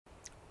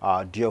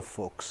Dear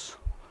folks,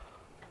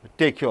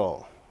 take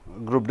your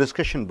group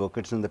discussion book.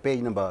 It's in the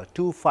page number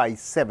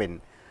 257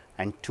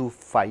 and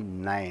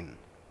 259.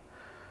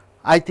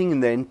 I think in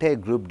the entire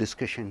group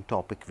discussion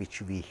topic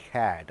which we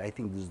had, I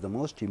think this is the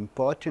most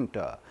important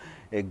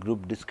a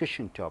group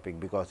discussion topic,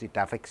 because it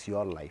affects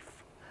your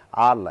life,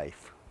 our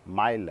life,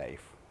 my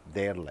life,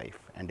 their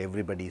life, and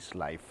everybody's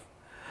life.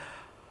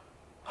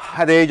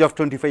 At the age of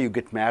 25 you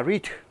get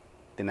married,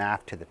 then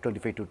after the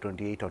 25 to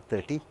 28 or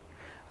 30,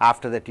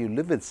 after that you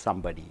live with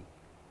somebody,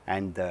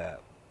 and the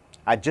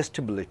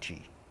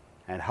adjustability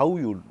and how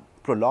you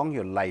prolong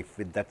your life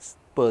with that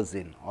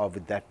person or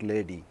with that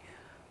lady,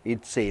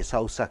 it says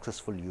how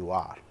successful you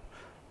are.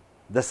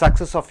 The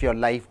success of your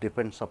life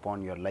depends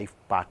upon your life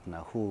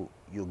partner who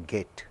you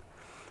get.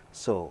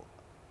 So,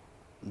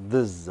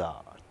 this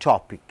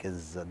topic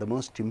is the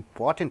most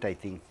important, I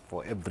think,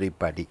 for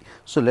everybody.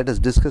 So, let us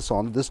discuss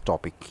on this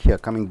topic here.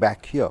 Coming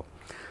back here,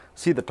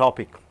 see the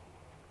topic,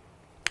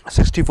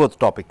 64th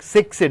topic,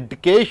 sex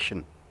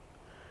education.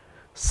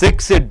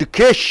 Sex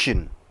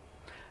education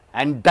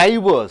and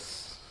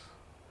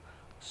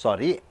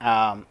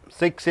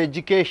sex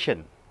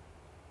education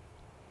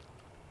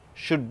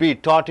should be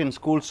taught in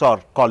schools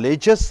or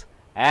colleges,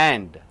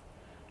 and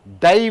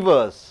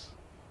diverse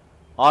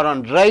are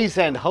on rise,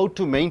 and how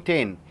to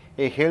maintain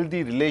a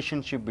healthy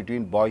relationship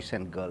between boys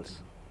and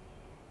girls.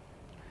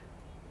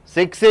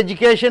 Sex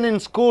education in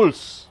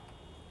schools,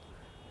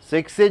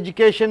 sex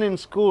education in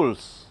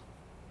schools,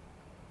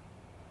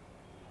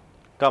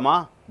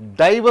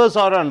 diverse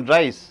are on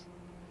rise.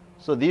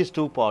 So, these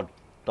two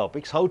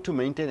topics, how to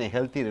maintain a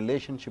healthy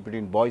relationship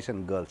between boys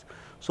and girls.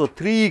 So,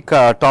 three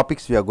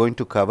topics we are going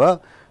to cover: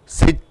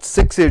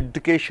 sex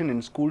education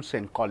in schools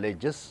and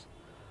colleges,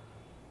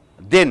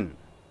 then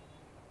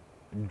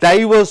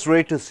diverse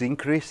rate is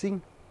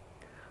increasing,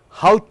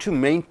 how to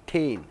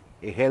maintain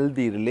a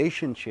healthy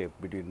relationship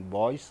between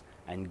boys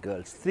and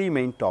girls. Three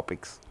main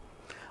topics.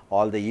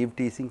 All the eve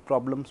teasing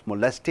problems,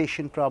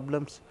 molestation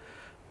problems,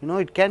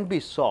 it can be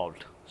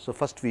solved. So,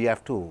 first we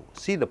have to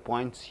see the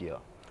points here.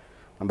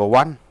 Number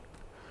one,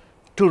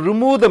 to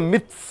remove the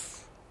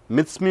myths.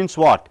 Myths means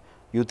what?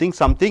 You think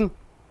something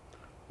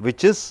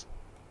which is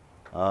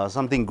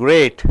something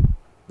great,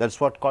 that is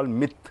what called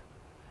myth.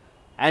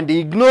 And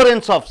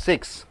ignorance of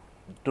sex,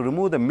 to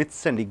remove the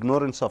myths and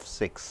ignorance of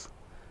sex.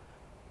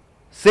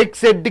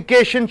 Sex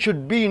education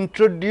should be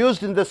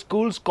introduced in the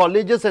schools,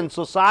 colleges and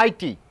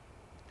society.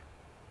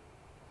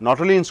 Not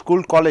only in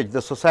school, college,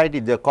 the society,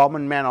 the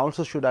common man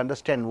also should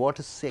understand what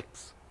is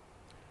sex.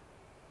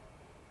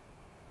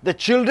 The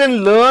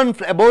children learn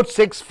about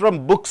sex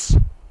from books.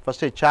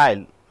 First, a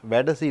child,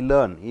 where does he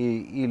learn?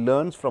 He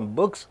learns from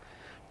books,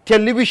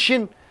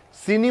 television,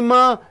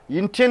 cinema,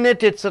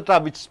 internet, etc.,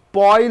 which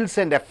spoils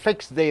and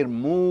affects their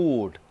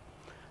mood.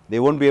 They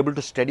won't be able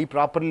to study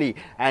properly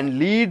and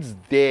lead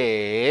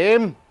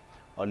them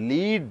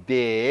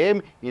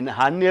in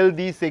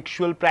unhealthy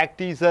sexual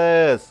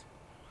practices.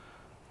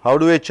 How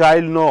do a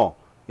child know?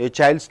 A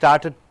child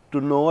started to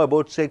know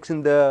about sex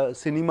in the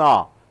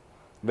cinema,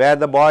 where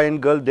the boy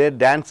and girl, their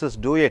dancers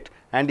do it,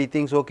 and he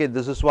thinks, okay,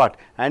 this is what,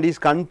 and he is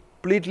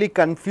completely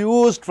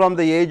confused from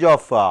the age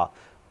of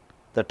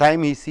the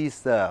time he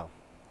sees the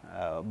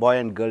boy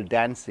and girl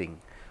dancing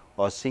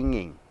or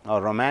singing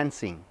or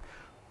romancing.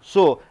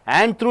 So,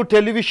 and through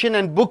television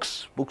and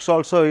books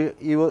also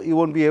you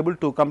won't be able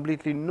to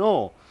completely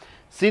know.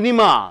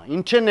 Cinema,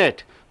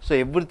 internet, so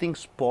everything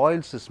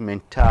spoils his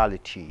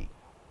mentality.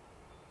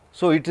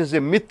 So, it is a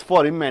myth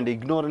for him, and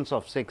ignorance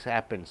of sex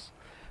happens.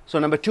 So,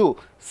 number two,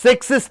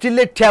 sex is still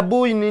a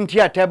taboo in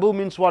India. Taboo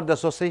means what? The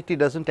society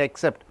doesn't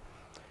accept.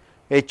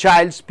 A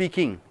child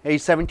speaking, a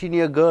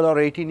 17-year girl or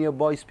 18-year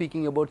boy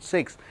speaking about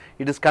sex,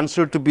 it is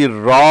considered to be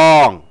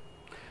wrong.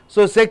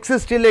 So, sex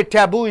is still a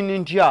taboo in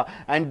India,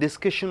 and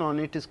discussion on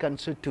it is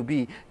considered to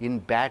be in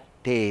bad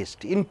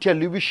taste. In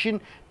television,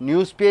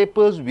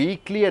 newspapers,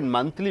 weekly and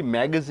monthly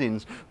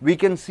magazines, we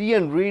can see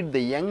and read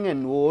the young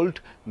and old,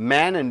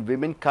 men and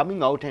women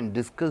coming out and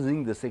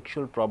discussing the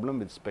sexual problem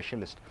with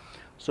specialists.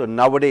 So,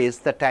 nowadays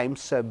the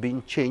times have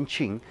been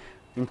changing.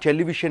 In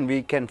television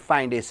we can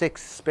find a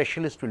sex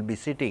specialist will be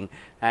sitting,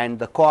 and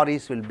the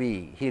queries will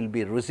be, he will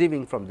be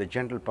receiving from the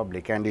general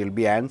public, and he will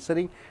be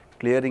answering,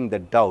 clearing the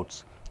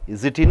doubts.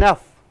 Is it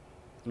enough?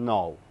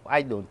 No,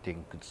 I don't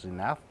think it is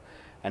enough.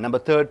 And number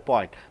third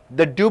point,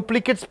 the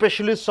duplicate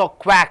specialists or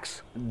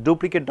quacks,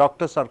 duplicate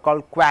doctors are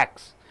called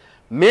quacks,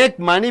 make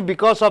money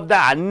because of the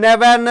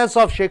unawareness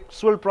of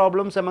sexual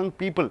problems among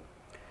people.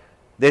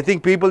 They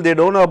think people, they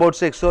don't know about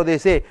sex, so they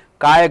say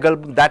Kaya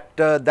Galp,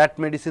 that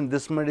medicine,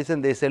 this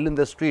medicine they sell in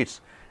the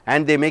streets,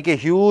 and they make a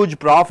huge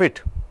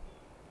profit.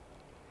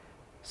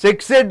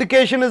 Sex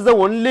education is the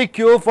only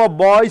cure for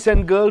boys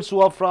and girls who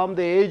are from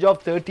the age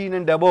of 13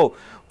 and above.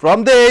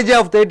 From the age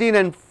of 13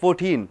 and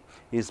 14,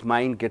 his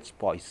mind gets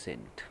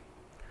poisoned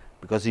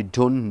because he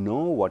don't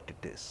know what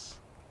it is.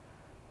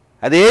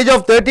 At the age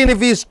of 13,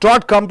 if he is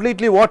taught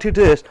completely what it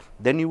is,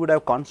 then he would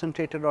have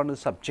concentrated on the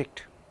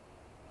subject.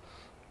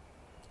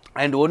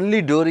 And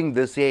only during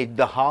this age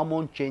the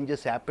hormone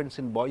changes happens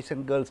in boys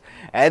and girls.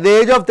 At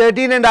the age of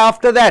 13 and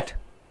after that,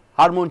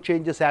 hormone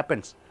changes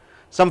happens.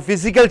 Some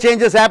physical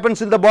changes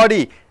happens in the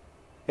body.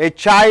 A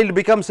child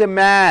becomes a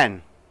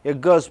man, a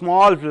girl,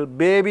 small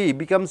baby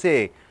becomes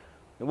a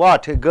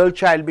what? A girl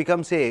child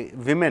becomes a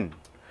woman.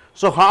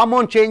 So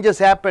hormone changes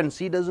happens.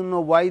 He doesn't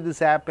know why this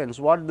happens,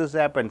 what this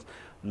happens.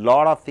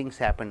 Lot of things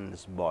happen in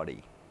his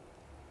body.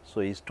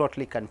 So he is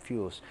totally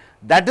confused.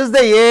 That is the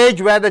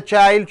age where the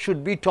child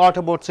should be taught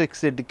about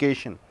sex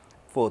education.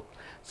 Fourth,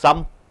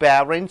 some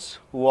parents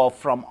who are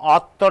from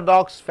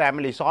orthodox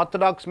families.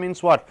 Orthodox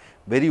means what?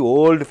 Very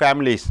old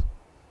families.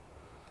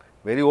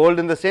 Very old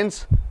in the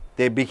sense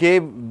they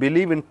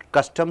believe in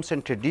customs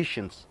and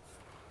traditions.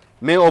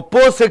 May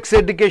oppose sex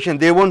education.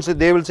 They will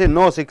say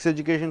no, sex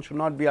education should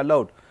not be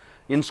allowed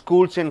in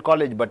schools and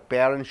college, but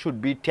parents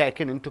should be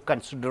taken into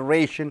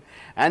consideration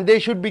and they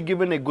should be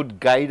given a good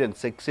guidance.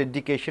 Sex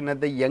education at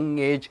the young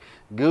age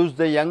gives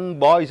the young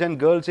boys and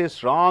girls a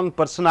strong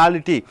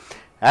personality.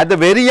 At the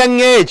very young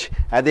age,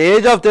 at the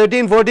age of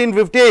 13, 14,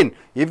 15,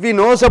 if he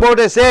knows about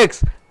a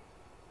sex,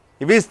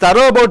 if he is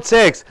thorough about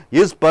sex,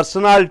 his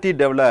personality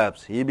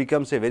develops. He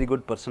becomes a very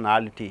good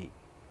personality.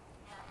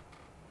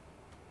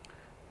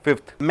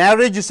 Fifth,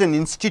 marriage is an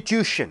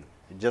institution,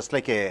 just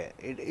like it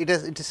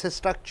is a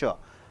structure.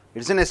 It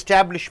is an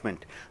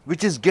establishment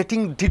which is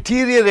getting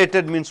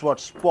deteriorated, means what?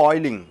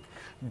 Spoiling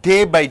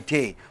day by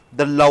day.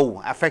 The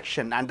love,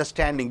 affection,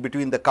 understanding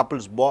between the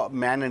couples,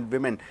 man and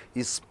women,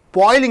 is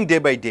spoiling day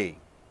by day.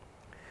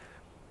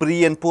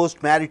 Pre and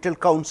post marital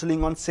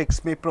counseling on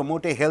sex may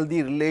promote a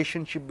healthy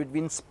relationship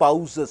between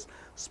spouses.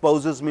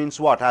 Spouses means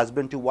what?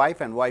 Husband to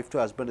wife, and wife to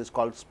husband is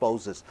called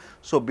spouses.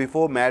 So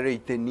before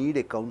marriage they need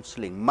a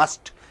counseling,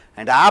 must,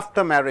 and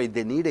after marriage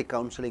they need a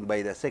counseling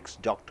by the sex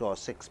doctor or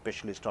sex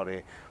specialist or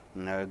a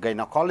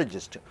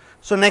gynecologist.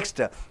 So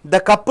next, the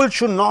couple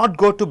should not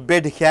go to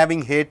bed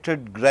having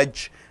hatred,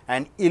 grudge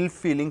and ill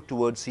feeling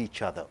towards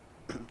each other.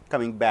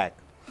 Coming back.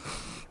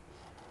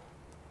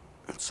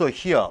 So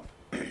here,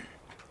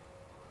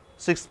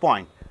 sixth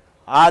point,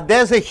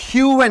 there is a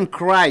hue and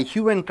cry.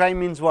 Hue and cry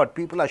means what?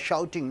 People are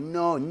shouting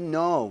no,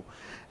 no.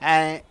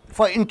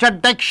 For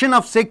introduction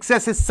of sex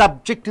as a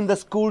subject in the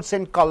schools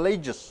and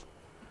colleges.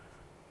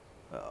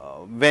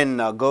 When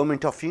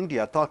government of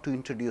India thought to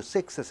introduce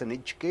sex as an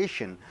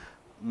education,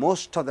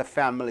 most of the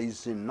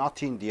families in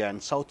North India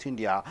and South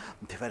India,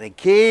 they were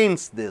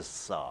against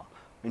this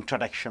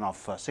introduction of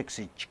sex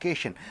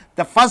education.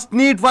 The first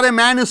need for a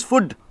man is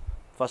food.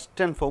 First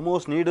and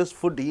foremost need is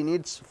food. He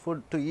needs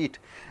food to eat.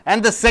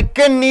 And the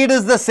second need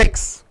is the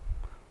sex.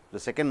 The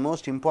second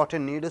most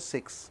important need is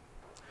sex.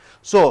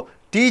 So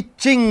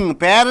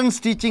parents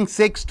teaching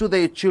sex to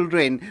their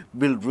children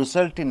will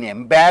result in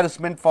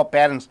embarrassment for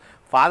parents.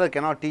 Father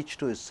cannot teach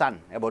to his son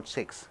about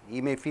sex.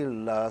 He may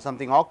feel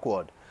something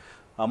awkward.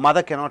 A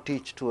mother cannot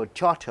teach to a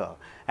daughter.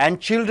 And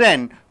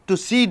children, to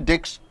see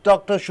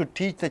doctors should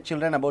teach the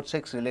children about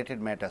sex related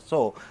matters.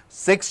 So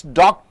sex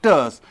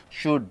doctors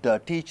should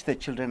teach the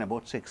children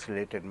about sex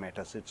related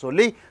matters. It's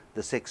only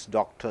the sex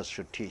doctors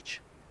should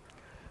teach.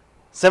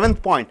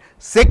 Seventh point,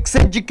 sex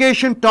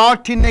education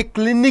taught in a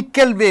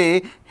clinical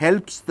way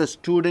helps the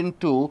student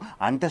to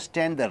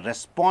understand the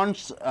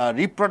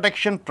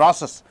reproduction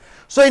process.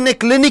 So in a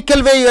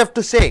clinical way you have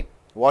to say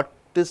what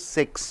is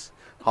sex,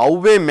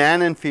 how a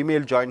man and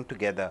female join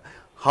together,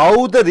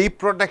 how the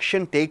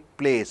reproduction take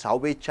place,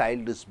 how a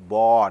child is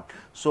born.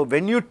 So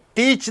when you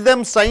teach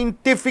them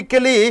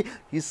scientifically,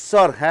 his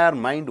or her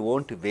mind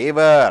won't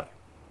waver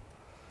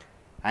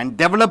and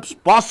develops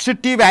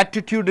positive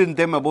attitude in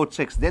them about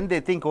sex. Then they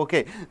think,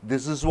 okay,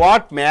 this is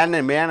what man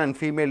and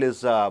female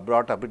is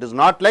brought up. It is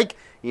not like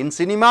in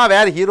cinema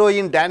where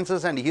heroine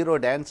dances and hero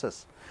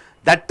dances.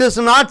 That is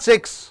not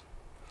sex.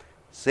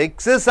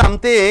 Sex is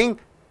something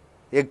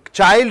a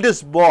child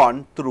is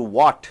born through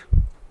what?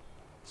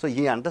 So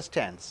he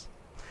understands.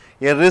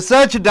 A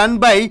research done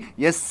by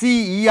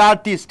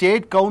SCERT,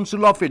 State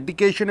Council of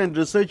Education and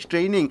Research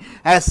Training,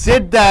 has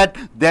said that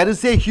there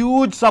is a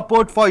huge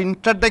support for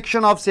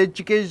introduction of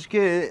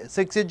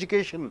sex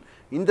education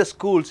in the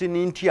schools in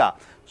India.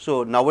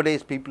 So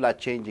nowadays people are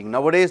changing.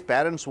 Nowadays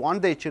parents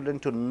want their children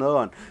to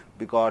learn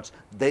because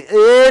the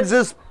AIDS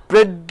is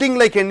spreading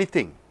like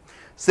anything.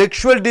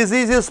 Sexual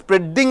disease is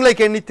spreading like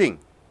anything.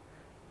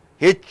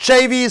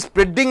 HIV is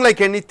spreading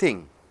like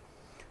anything.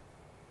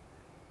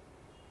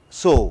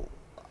 So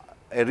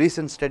a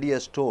recent study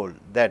has told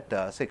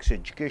that sex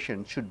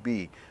education should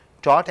be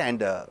taught,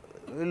 and a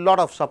lot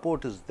of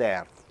support is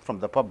there from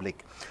the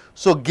public.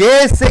 So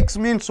gay sex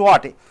means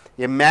what?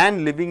 A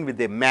man living with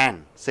a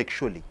man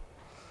sexually.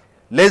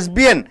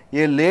 Lesbian,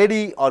 a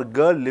lady or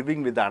girl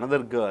living with another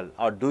girl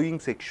or doing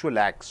sexual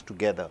acts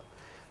together.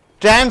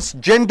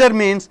 Transgender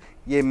means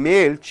a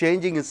male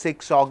changing his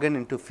sex organ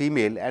into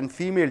female and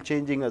female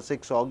changing her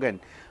sex organ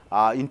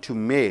into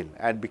male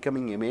and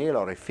becoming a male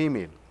or a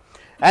female.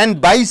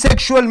 And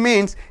bisexual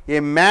means a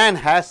man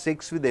has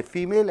sex with a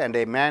female and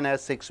a man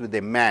has sex with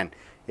a man.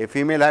 A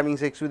female having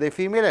sex with a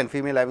female and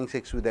female having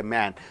sex with a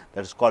man.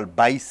 That is called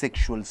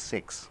bisexual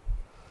sex.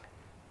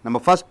 Number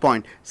first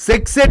point,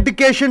 sex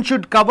education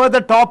should cover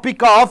the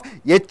topic of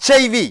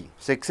HIV.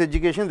 Sex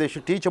education, they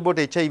should teach about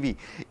HIV,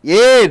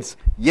 AIDS,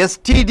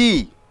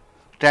 STD,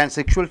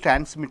 sexual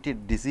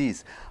transmitted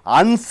disease,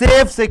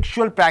 unsafe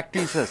sexual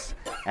practices,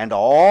 and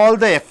all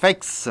the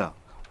effects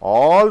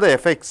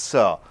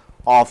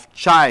of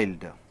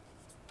child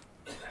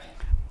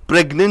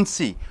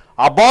pregnancy,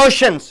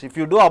 abortions. If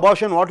you do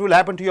abortion, what will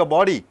happen to your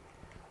body?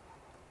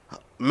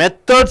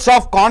 Methods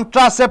of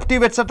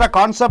contraceptive, etc.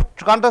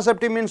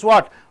 Contraceptive means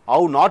what?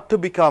 How not to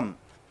become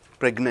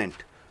pregnant.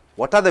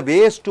 What are the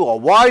ways to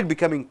avoid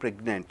becoming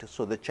pregnant?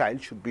 So the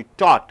child should be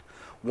taught.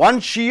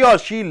 Once she or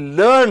she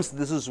learns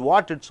this is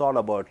what it's all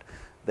about,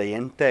 the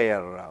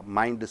entire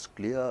mind is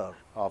clear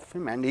of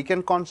him and he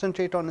can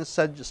concentrate on his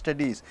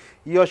studies.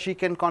 He or she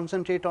can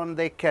concentrate on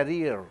their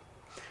career.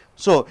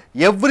 So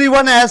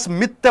everyone has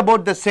myth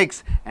about the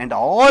sex and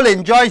all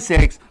enjoy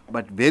sex,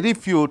 but very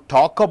few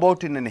talk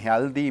about it in a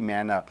healthy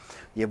manner.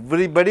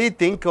 Everybody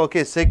think,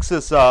 okay, sex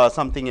is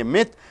something a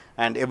myth,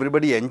 and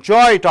everybody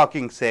enjoy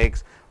talking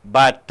sex,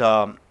 but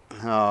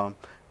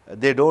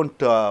they don't,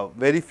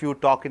 very few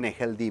talk in a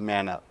healthy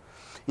manner.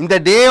 In the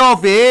day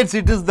of AIDS,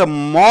 it is the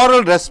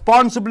moral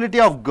responsibility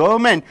of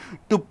government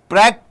to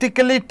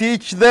practically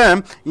teach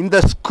them in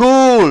the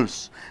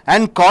schools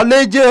and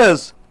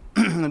colleges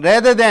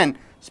rather than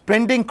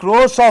spending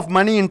crores of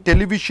money in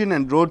television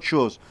and road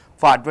shows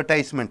for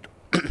advertisement.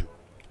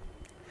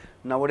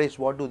 Nowadays,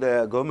 what do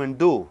the government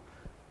do?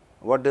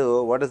 What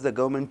does the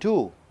government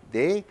do?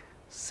 They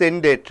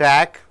send a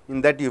track,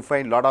 in that you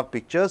find lot of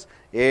pictures,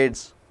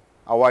 AIDS,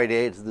 avoid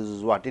AIDS, this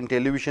is what. In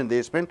television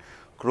they spend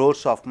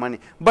crores of money.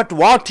 But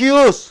what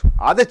use?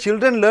 Are the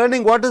children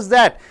learning what is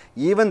that?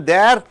 Even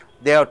there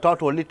they are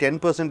taught only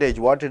 10%,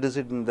 what it is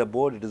in the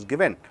board it is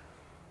given.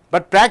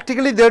 But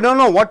practically they don't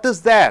know what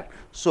is there.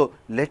 So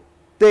let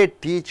they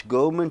teach,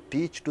 government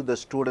teach to the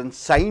students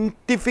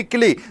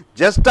scientifically,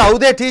 just how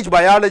they teach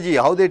biology,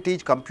 how they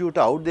teach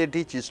computer, how they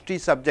teach history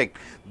subject.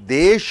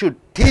 They should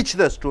teach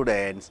the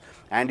students,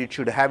 and it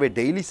should have a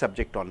daily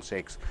subject on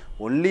sex.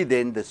 Only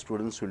then the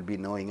students will be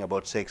knowing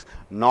about sex,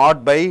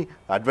 not by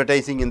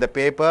advertising in the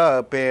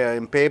paper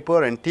and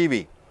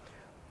TV.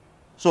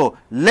 So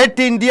let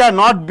India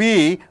not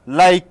be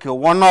like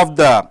one of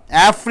the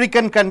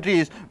African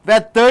countries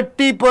where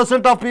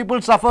 30% of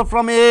people suffer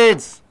from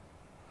AIDS.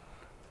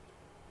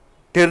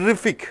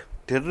 Terrific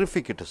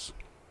it is.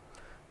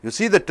 You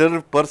see,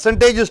 the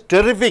percentage is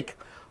terrific.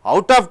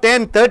 Out of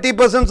 10,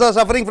 30% are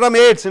suffering from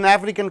AIDS in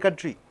African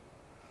country.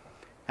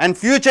 And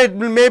future it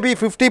will maybe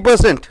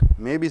 50%,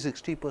 maybe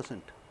 60%.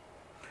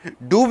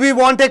 Do we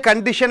want a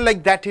condition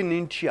like that in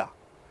India?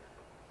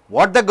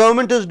 What the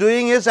government is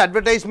doing is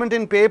advertisement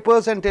in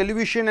papers and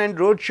television and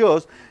road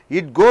shows.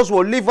 It goes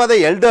only for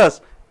the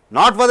elders,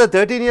 not for the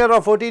 13-year or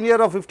 14-year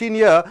or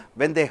 15-year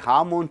when the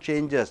hormone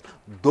changes.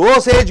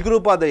 Those age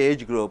group are the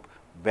age group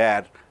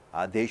where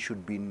they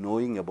should be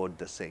knowing about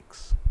the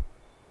sex.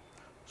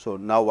 So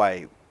now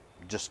I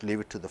just leave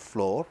it to the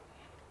floor.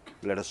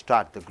 Let us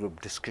start the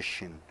group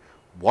discussion.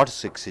 What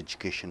sex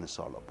education is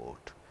all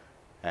about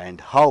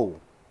and how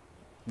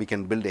we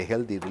can build a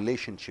healthy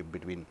relationship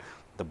between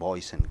the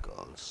boys and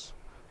girls.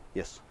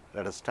 Yes,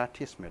 let us start.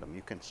 Yes, madam,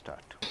 you can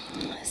start.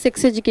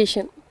 Sex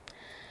education.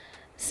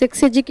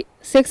 Sex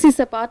is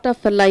a part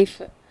of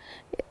life.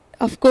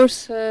 Of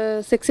course,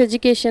 sex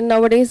education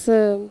nowadays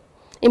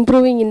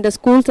improving in the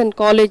schools and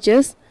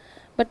colleges,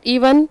 but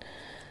even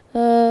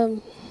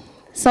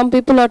some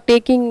people are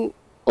taking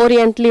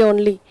orientally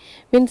only.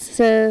 Means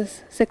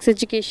sex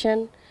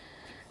education,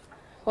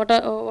 what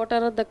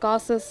are the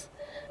causes,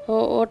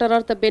 what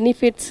are the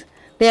benefits,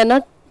 they are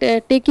not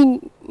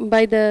taking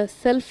by the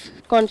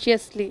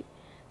self-consciously.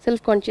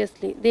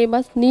 They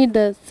must need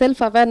the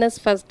self-awareness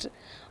first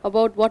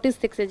about what is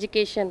sex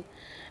education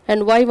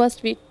and why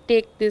must we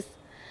take this.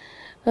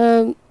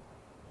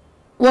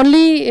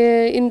 Only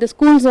in the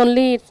schools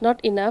only it's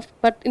not enough,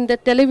 but in the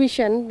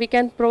television we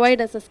can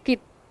provide as a skit.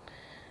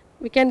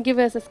 We can give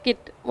as a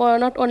skit, or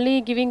not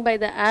only giving by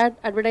the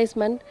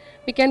advertisement,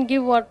 we can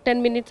give what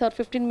 10 minutes or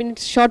 15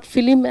 minutes short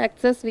film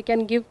access, we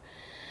can give,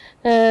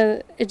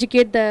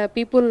 educate the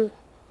people,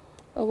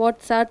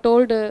 what sir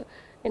told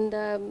in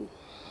the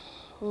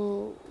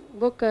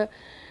book,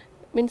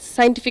 means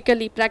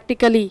scientifically,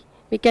 practically,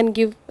 we can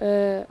give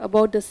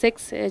about the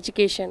sex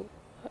education.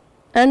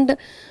 And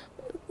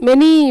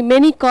many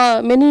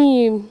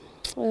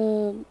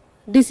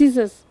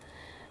diseases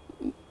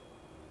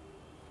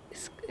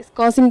is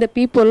causing the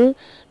people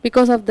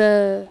because of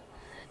the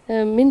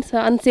means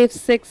unsafe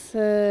sex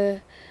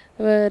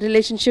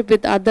relationship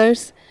with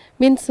others.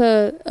 Means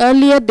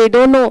earlier they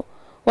don't know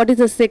what is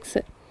the sex.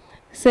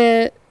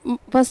 So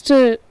first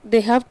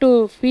they have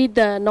to feed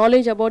the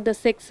knowledge about the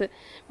sex.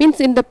 Means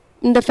in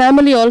the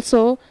family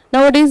also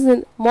nowadays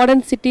in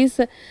modern cities,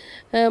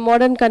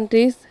 modern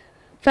countries,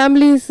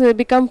 families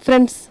become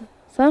friends.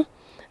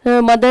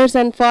 Mothers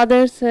and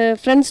fathers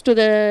friends to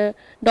the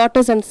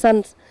daughters and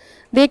sons.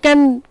 They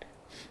can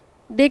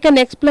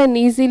explain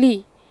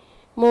easily,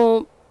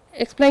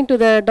 explain to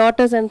the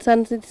daughters and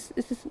sons.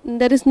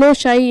 There is no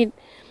shy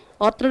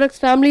Orthodox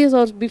families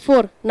was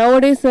before.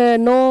 Nowadays,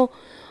 no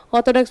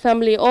Orthodox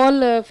family,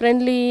 all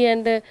friendly,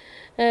 and they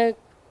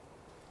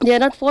are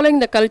not following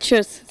the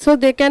cultures. So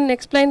they can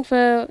explain,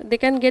 they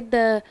can get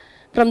the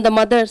from the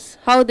mothers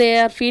how they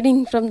are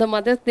feeding from the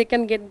mothers. They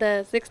can get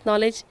the sex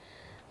knowledge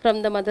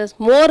from the mothers.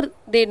 More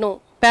they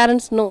know,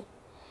 parents know.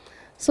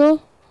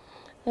 So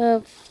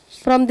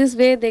from this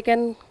way they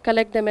can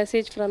collect the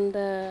message from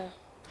the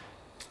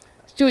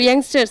to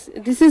youngsters.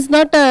 This is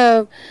not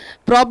a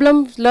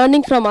problem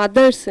learning from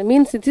others. It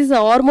means it is a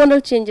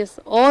hormonal changes.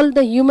 All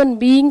the human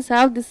beings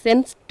have the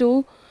sense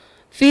to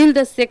feel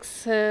the sex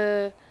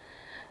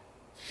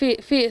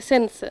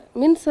sense.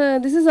 Means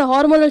this is a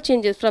hormonal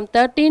changes. From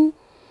 13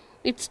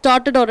 it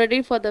started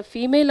already for the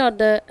female or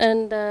the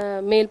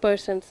male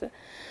persons.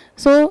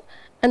 So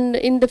and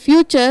in the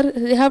future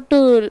they have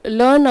to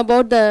learn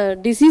about the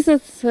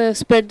diseases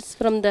spreads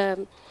from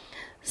the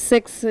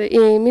sex.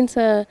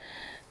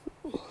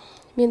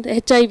 Means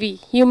HIV,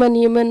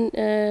 human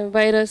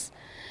virus,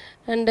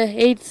 and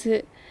AIDS.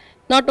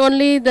 Not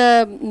only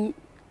the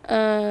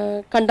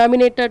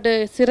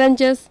contaminated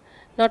syringes,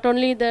 not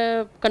only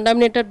the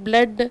contaminated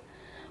blood,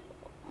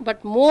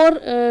 but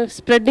more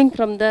spreading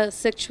from the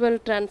sexual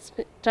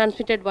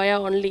transmitted via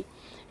only.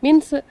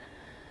 Means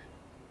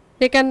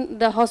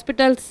the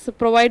hospitals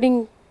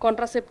providing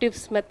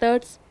contraceptives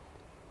methods.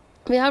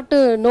 We have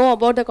to know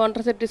about the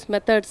contraceptives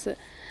methods,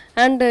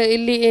 and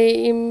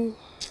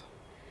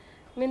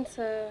means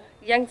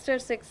youngster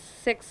sex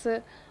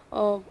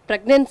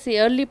pregnancy,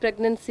 early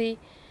pregnancy.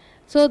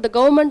 So the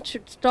government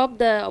should stop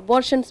the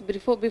abortions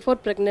before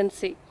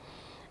pregnancy.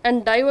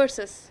 And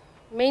divorces,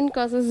 main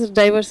causes is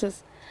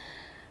divorces.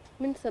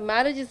 Means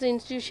marriage is an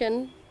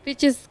institution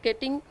which is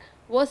getting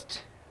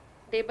worst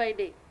day by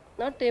day,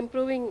 not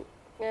improving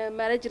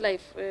marriage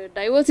life.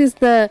 Divorce is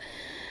the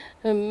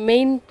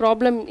main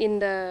problem in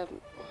the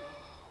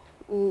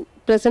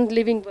present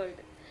living world.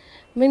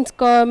 Means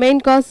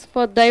main cause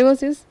for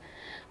divorce is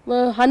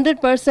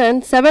 100%,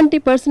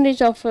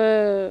 70% of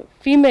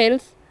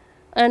females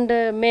and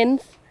men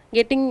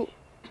getting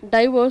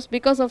divorced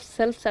because of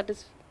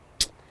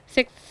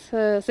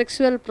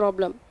sexual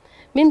problem.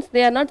 Means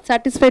they are not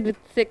satisfied with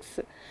sex.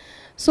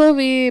 So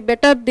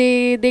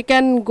they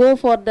can go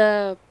for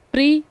the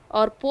pre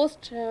or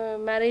post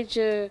marriage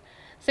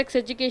sex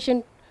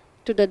education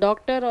to the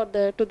doctor or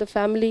to the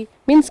family.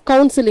 Means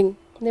counseling.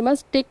 They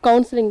must take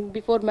counseling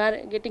before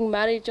getting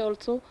marriage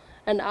also,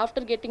 and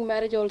after getting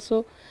marriage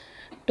also,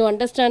 to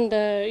understand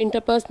the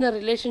interpersonal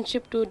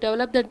relationship, to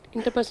develop that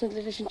interpersonal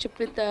relationship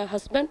with the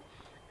husband,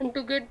 and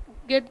to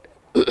get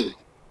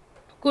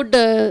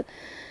good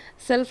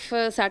self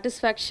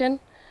satisfaction.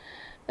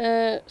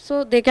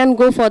 So they can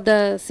go for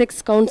the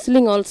sex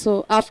counseling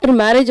also. After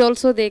marriage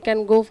also they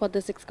can go for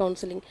the sex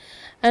counseling.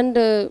 And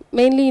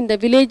mainly in the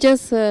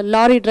villages,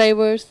 lorry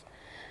drivers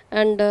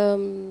and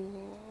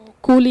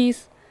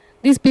coolies,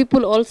 these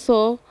people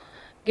also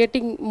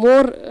getting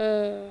more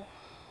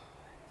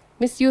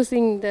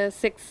misusing the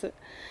sex.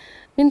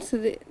 Means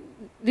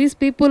these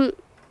people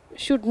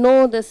should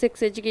know the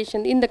sex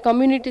education. In the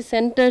community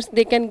centers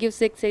they can give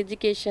sex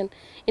education.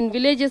 In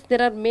villages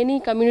there are many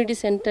community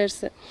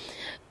centers.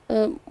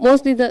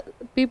 Mostly the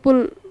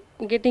people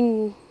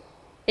getting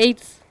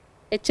AIDS,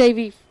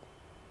 HIV,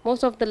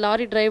 most of the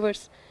lorry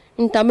drivers.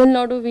 In Tamil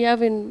Nadu we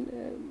have in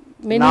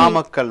many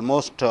Namakkal,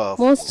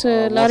 most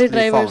lorry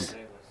drivers.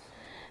 Found.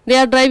 They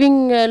are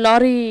driving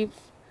lorry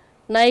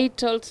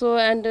night also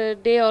and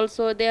day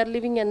also. They are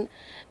living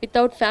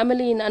without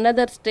family in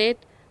another state,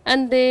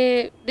 and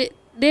they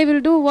will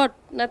do what?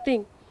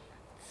 Nothing.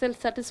 Self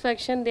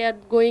satisfaction. They are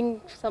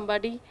going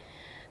somebody,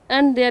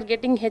 and they are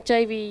getting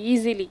HIV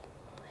easily,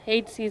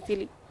 AIDS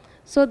easily.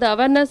 So the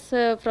awareness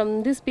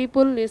from these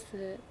people is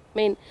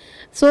main.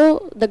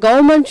 So the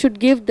government should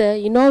give the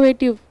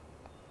innovative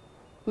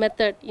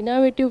method,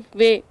 innovative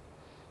way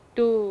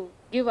to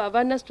give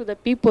awareness to the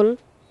people.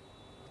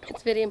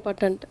 It's very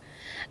important.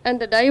 And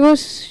the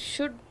divorce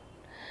should,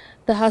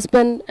 the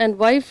husband and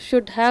wife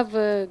should have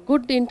a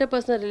good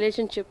interpersonal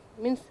relationship.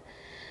 Means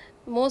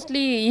mostly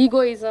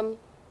egoism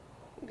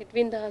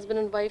between the husband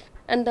and wife,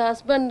 and the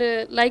husband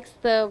likes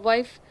the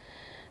wife,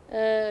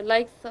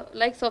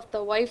 likes of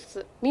the wife's.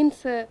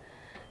 Means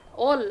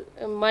all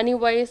money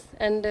wise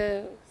and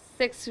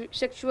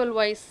sexual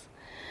wise.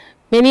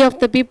 Many of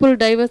the people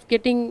divorce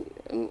getting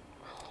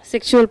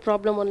sexual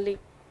problem only.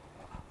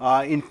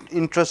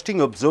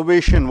 Interesting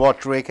observation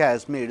what Rekha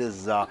has made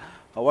is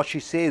what she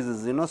says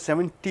is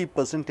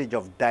 70%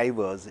 of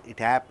divorce it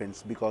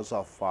happens because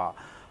of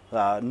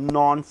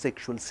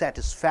non-sexual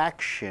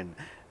satisfaction,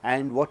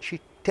 and what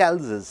she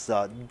tells us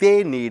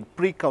they need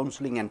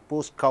pre-counseling and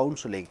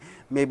post-counseling.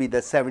 Maybe the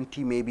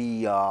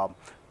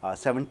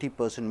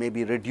 70% may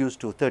be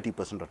reduced to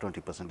 30% or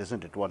 20%,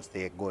 isn't it, once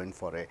they go in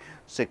for a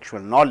sexual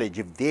knowledge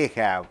if they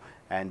have,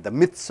 and the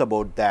myths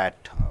about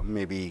that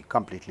may be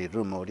completely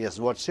removed. Yes,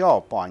 what's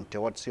your point?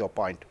 What's your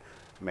point,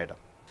 madam?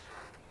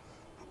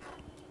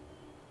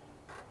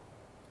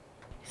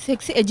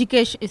 Sex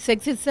education,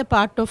 sex is a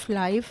part of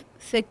life.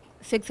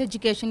 Sex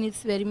education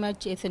is very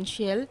much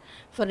essential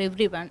for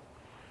everyone.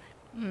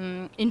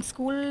 In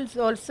schools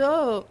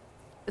also,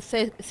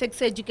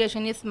 sex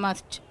education is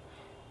must.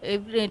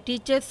 Every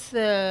teachers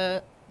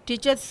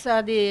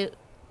are the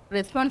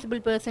responsible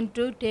person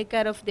to take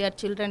care of their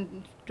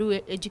children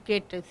to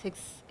educate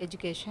sex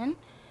education.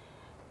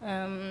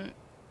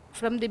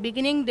 From the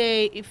beginning,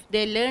 if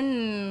they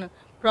learn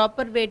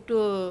proper way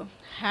to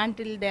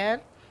handle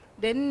there,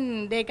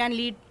 then they can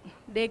lead.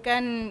 They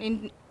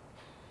can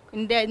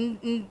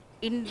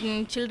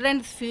in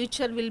children's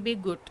future will be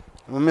good.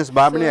 Ms.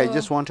 Babani, I So-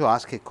 just want to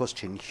ask a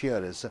question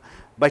here is,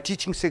 by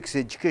teaching sex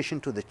education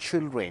to the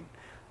children,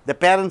 the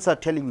parents are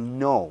telling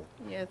no.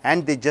 Yes.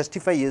 And they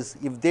justify is,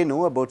 if they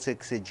know about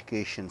sex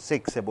education,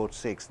 about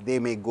sex, they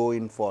may go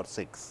in for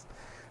sex.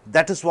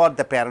 That is what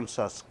the parents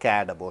are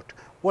scared about.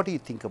 What do you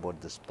think about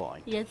this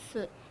point? Yes.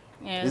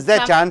 Is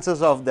there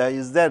chances of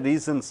is there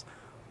reasons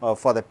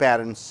for the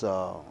parents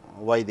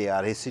why they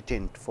are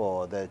hesitant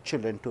for the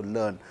children to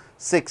learn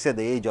sex at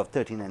the age of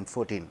 13 and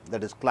 14,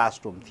 that is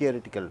classroom,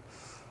 theoretical?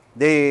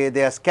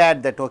 They are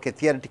scared that, okay,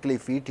 theoretically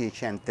if we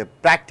teach and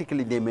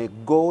practically they may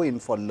go in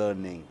for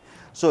learning.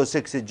 So,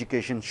 sex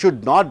education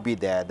should not be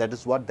there. That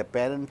is what the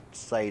parent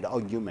side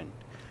argument.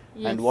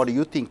 And Yes. what do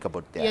you think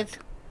about that? Yes.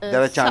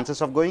 There are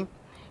chances of going?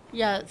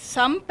 Yeah,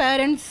 some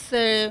parents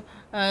are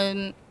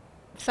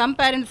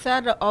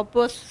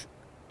opposed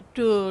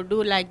to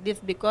do like this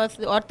because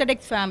the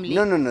Orthodox family.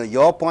 No.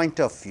 Your point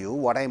of view,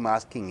 what I am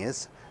asking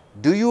is,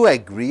 do you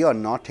agree or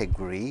not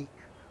agree?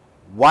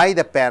 Why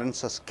the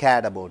parents are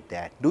scared about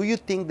that? Do you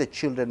think the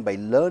children, by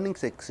learning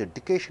sex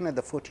education at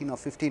the 14 or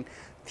 15,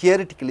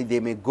 theoretically they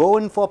may go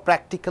in for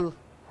practical?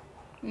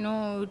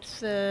 No,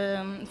 it's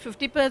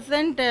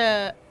 50%.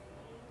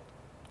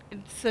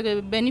 It's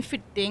a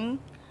benefit thing.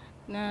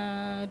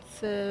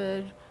 It's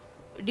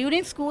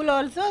during school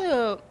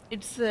also.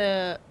 It's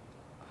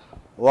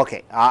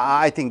Okay,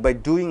 I think by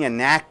doing an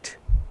act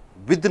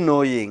with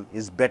knowing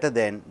is better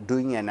than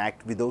doing an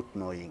act without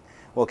knowing.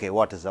 Okay,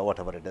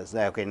 whatever it is.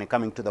 Okay, now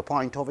coming to the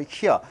point over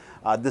here,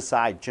 this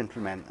side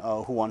gentleman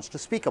who wants to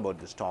speak about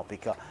this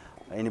topic.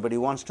 Anybody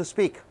wants to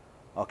speak?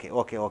 Okay.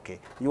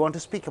 You want to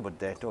speak about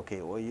that? Okay,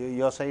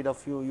 your side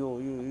of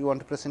you want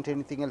to present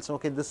anything else?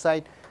 Okay, this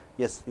side,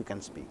 yes, you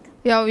can speak.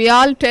 Yeah, we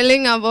all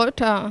telling about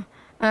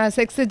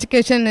sex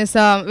education is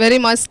very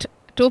must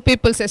to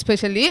peoples,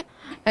 especially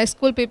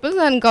school peoples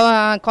and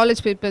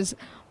college peoples.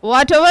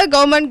 Whatever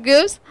government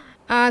gives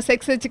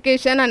sex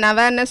education and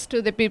awareness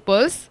to the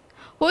peoples,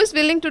 who is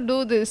willing to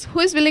do this? Who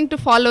is willing to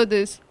follow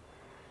this?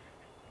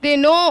 They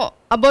know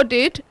about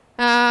it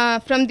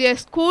from their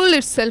school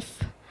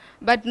itself,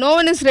 but no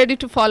one is ready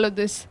to follow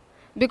this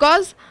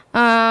because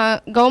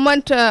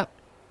government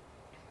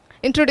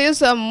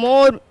introduce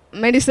more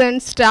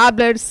medicines,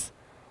 tablets,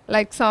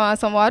 like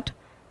somewhat.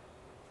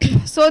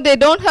 So they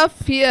don't have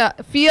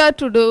fear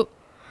to do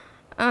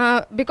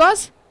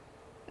because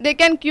they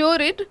can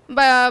cure it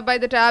by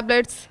the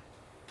tablets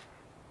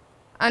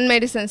and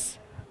medicines.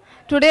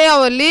 Today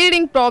our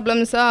leading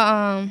problems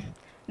are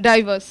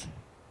diverse.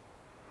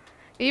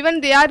 Even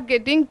they are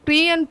getting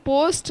pre and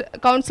post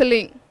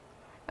counseling.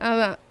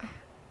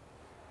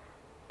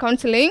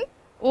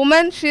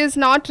 Women, she is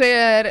not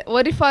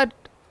very far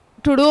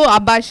to do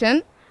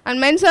abortion, and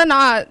men are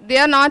not. They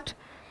are not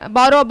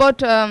borrow about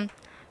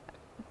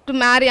to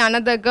marry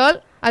another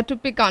girl or to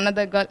pick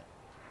another girl.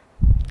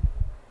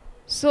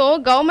 So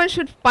government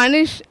should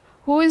punish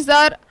who is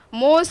there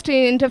most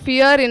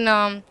interfere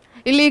in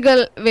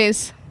illegal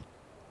ways.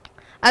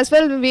 As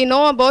well, we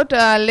know about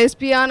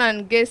lesbian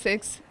and gay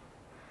sex.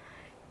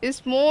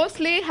 It's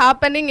mostly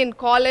happening in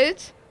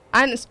college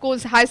and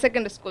schools, high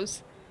secondary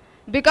schools,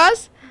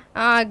 because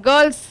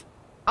girls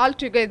all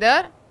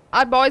together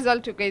or boys all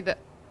together.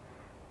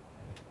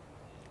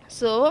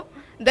 So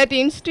that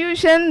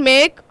institution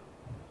make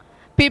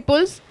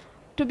peoples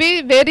to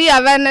be very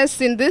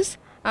awareness in this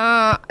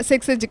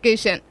sex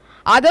education.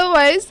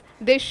 Otherwise,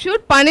 they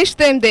should punish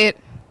them there.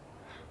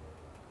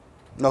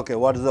 Okay,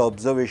 what is the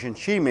observation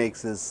she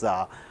makes is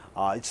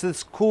it's the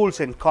schools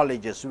and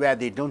colleges where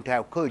they don't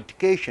have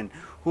co-education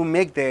who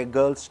make their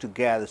girls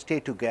together, stay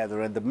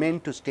together, and the men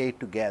to stay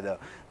together.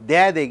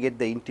 There they get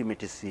the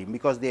intimacy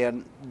because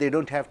they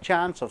don't have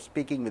chance of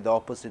speaking with the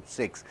opposite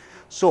sex.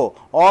 So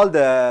all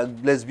the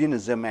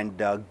lesbianism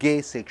and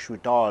gay sex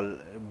should all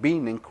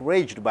being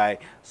encouraged by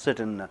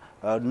certain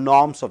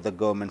norms of the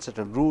government,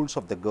 certain rules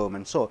of the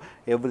government. So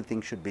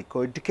everything should be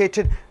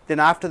co-educated. Then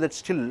after that,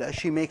 still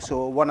she makes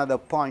one other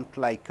point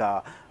like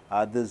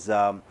this.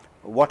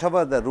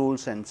 Whatever the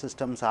rules and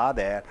systems are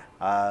there,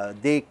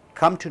 they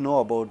come to know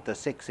about the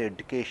sex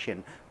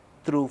education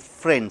through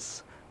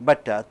friends.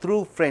 But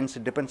through friends,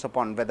 it depends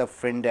upon whether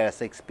friend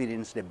has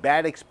experienced a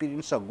bad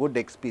experience or good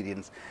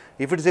experience.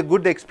 If it is a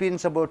good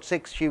experience about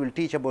sex, she will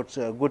teach about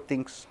good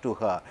things to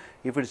her.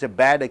 If it is a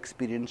bad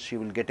experience, she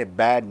will get a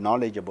bad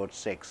knowledge about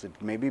sex.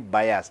 It may be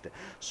biased.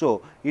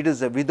 So it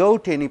is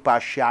without any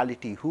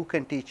partiality. Who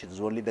can teach? It is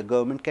only the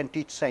government can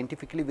teach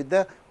scientifically with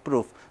the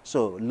proof.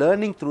 So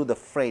learning through the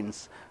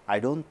friends, I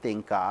don't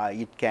think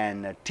it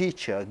can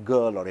teach a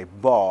girl or a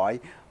boy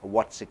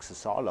what sex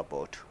is all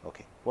about.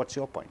 Okay, what's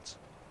your points?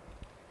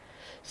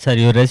 Sir,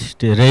 you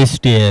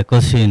raised a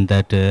question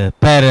that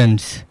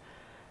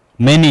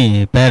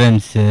many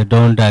parents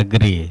don't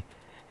agree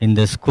in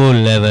the school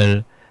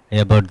level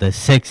about the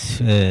sex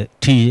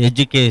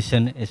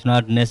education is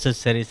not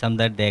necessary, some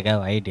that they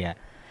have idea.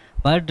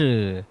 But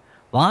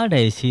what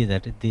I see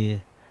that the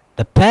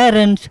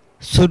parents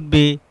should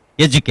be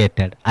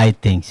educated, I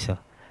think so.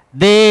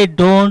 They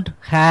don't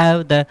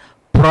have the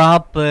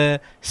proper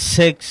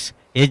sex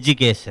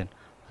education.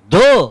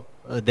 Though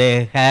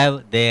they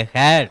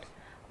had,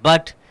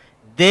 but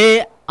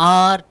they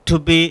are to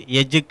be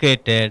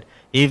educated.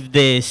 If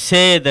they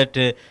say that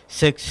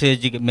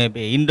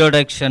maybe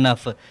introduction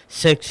of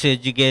sex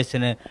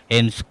education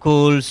in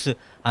schools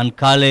and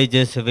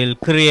colleges will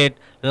create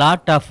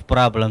lot of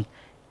problems,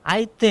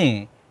 I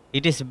think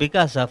it is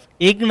because of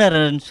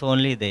ignorance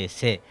only they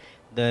say.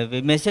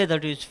 We may say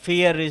that is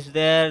fear is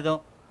there,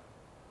 though.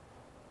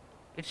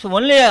 It's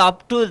only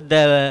up to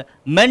the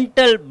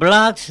mental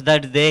blocks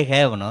that they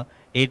have, no?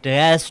 It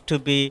has to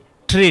be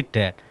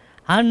treated.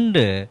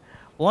 And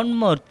one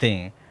more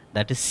thing,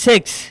 that is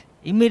sex,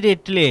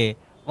 immediately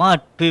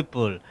what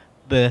people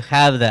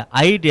have the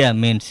idea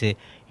means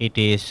it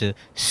is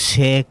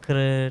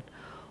sacred,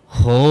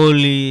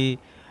 holy,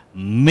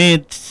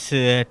 myths,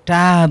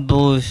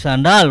 taboos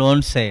and all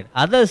one side.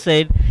 Other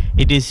side,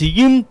 it is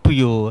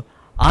impure,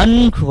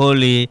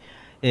 unholy.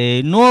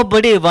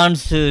 Nobody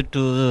wants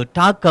to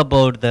talk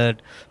about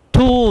that.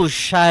 Too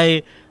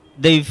shy.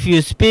 If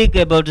you speak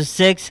about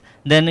sex,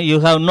 then you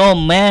have no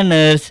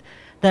manners.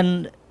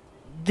 Then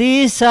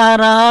these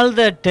are all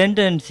the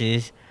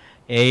tendencies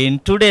in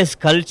today's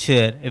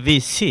culture we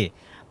see.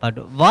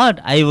 But what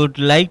I would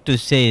like to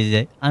say is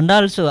that, and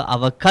also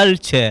our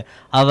culture,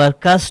 our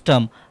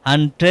custom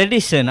and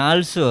tradition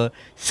also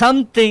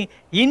something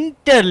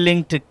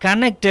interlinked,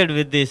 connected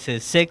with this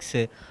sex.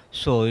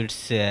 So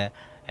it's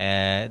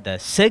the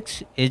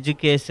sex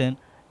education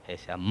is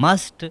a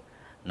must,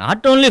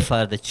 not only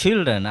for the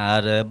children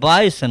or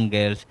boys and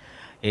girls,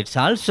 it's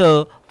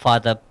also for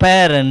the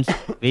parents.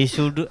 We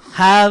should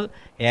have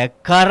a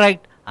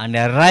correct and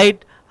a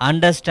right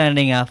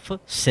understanding of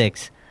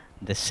sex.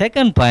 The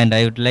second point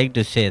I would like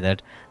to say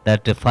that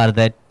for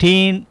the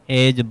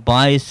teenage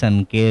boys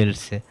and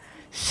girls,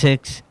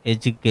 sex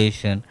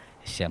education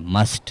is a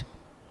must.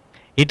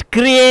 It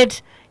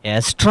creates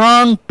a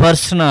strong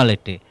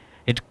personality.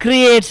 It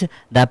creates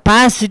the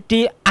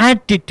positive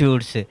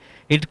attitudes.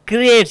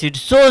 It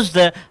shows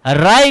the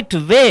right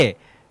way,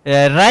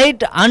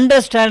 right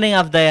understanding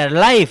of their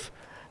life,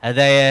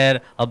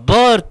 their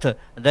birth,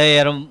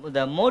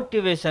 the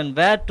motivation,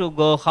 where to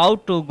go, how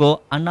to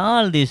go, and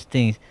all these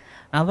things.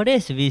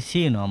 Nowadays we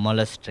see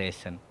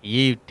molestation,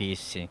 eve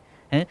teasing.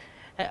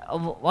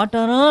 What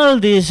are all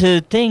these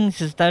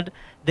things is that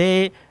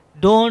they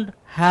don't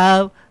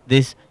have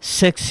this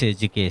sex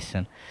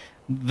education.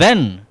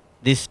 When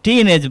these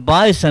teenage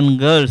boys and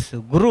girls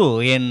grew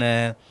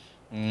in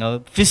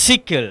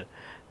physical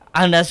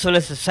and as well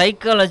as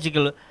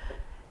psychological,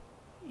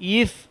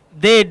 if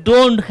they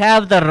don't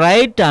have the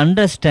right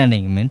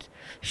understanding, means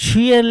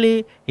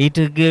surely it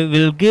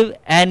will give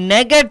a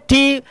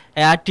negative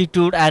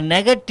attitude, a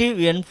negative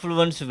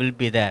influence will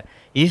be there.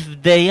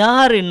 If they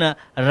are in a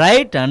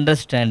right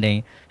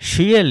understanding,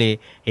 surely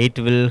it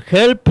will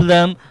help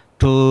them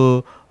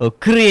to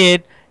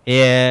create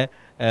a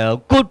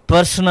good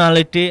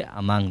personality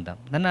among them.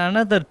 Then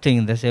another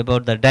thing, that's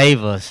about the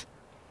diverse.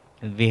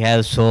 We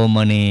have so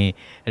many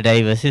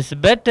diverse. It's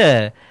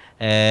better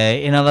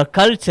in our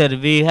culture.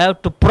 We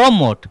have to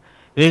promote,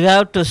 we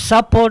have to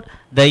support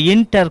the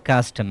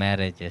intercaste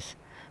marriages,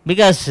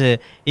 because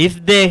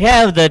if they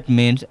have, that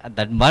means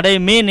that what I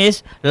mean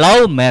is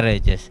love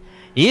marriages.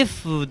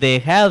 If they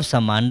have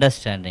some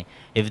understanding,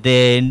 if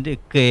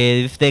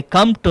they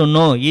come to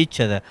know each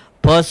other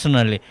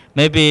personally,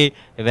 maybe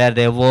where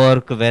they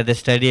work, where they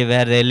study,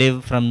 where they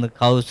live, from the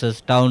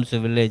houses, towns,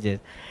 villages,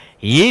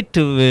 it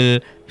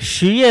will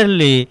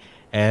surely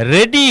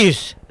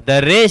reduce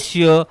the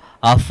ratio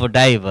of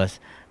diverse.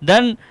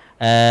 Then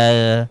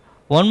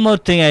one more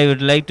thing I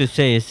would like to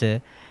say is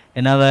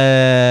in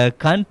our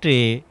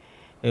country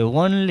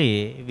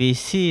only we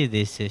see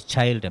this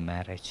child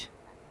marriage.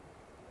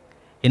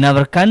 In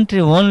our country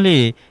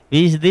only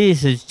we see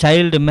this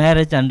child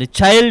marriage and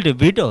child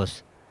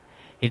widows.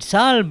 It's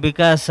all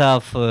because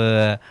of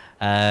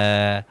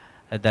that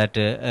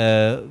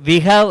we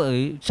have.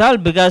 It's all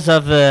because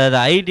of the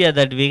idea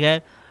that we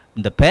have.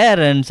 The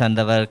parents and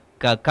our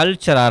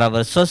culture or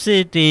our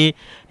society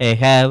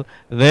have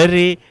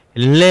very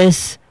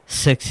less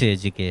sex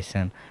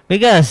education.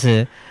 Because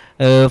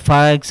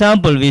for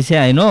example, we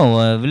say, I know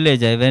a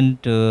village, I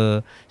went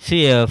to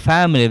see a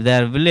family,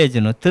 their village,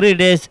 3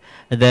 days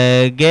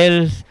the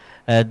girl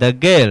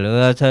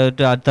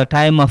at the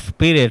time of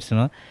periods,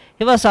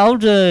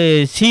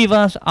 she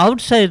was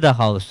outside the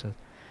house.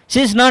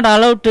 She is not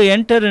allowed to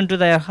enter into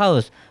their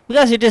house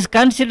because it is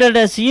considered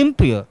as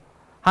impure,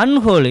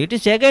 unholy. It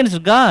is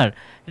against God.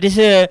 It is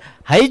a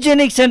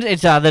hygienic sense.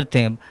 It's other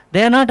thing.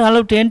 They are not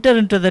allowed to enter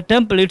into the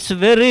temple. It's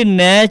very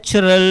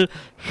natural,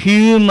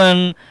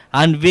 human,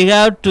 and we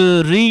have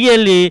to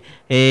really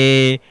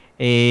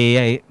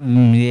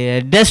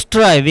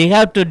destroy, we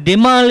have to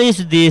demolish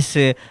these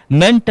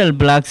mental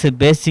blocks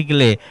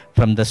basically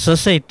from the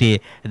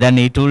society, then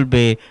it will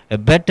be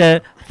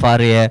better for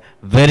a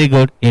very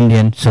good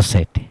Indian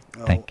society.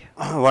 Thank you.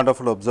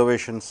 Wonderful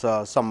observations.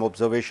 Some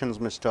observations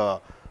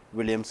Mr.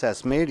 Williams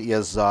has made. He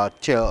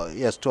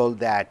has told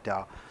that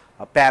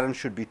parents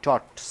should be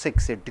taught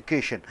sex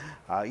education.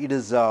 It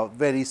is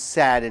very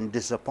sad and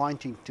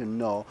disappointing to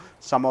know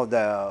some of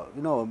the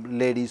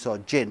ladies or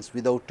gents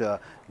without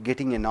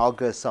getting an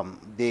orgasm,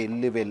 they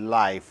live a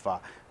life.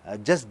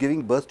 Just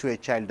giving birth to a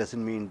child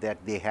doesn't mean that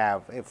they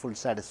have a full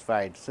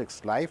satisfied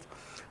sex life.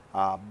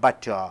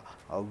 But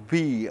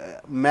we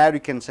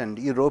Americans and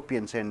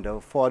Europeans and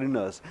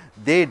foreigners,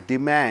 they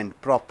demand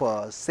proper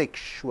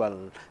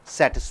sexual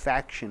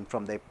satisfaction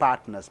from their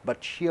partners,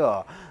 but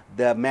here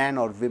the man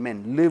or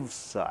woman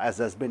lives as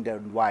husband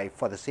and wife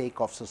for the sake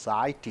of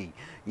society,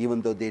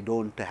 even though they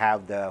don't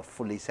have the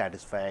fully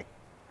satisfied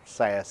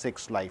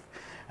sex life.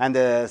 And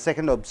the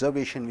second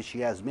observation which he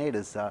has made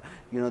is,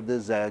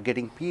 this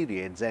getting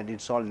periods and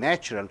it's all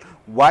natural.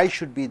 Why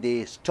should be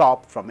they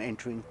stop from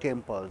entering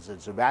temples?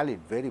 It's a valid,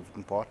 very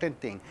important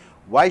thing.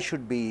 Why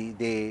should be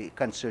they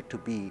considered to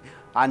be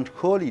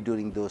unholy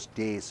during those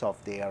days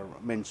of their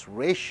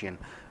menstruation?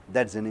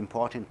 That's an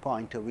important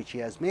point which he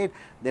has made.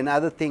 Then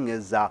other thing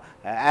is,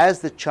 as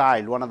the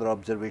child, one other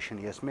observation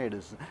he has made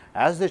is,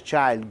 as the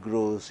child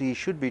grows, he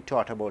should be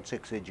taught about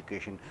sex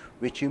education,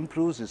 which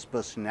improves his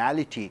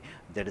personality.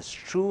 That is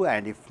true,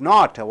 and if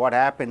not, what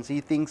happens?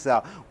 He thinks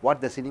what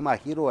the cinema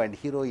hero and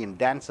heroine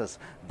dances,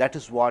 that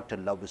is what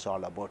love is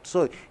all about.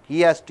 So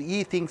he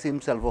thinks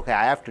himself, okay,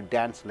 I have to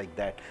dance like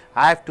that.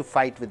 I have to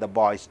fight with the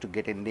boys to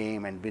get a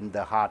name and win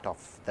the heart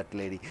of that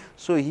lady.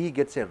 So he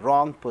gets a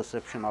wrong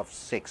perception of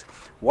sex.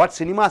 What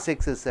cinema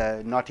sex is,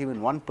 not even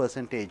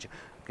 1%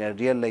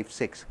 real life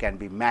sex can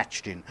be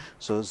matched in.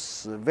 So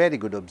very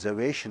good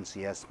observations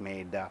he has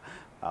made.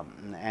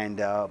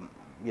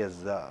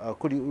 Yes,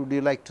 would you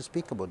like to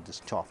speak about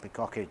this topic?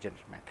 Okay,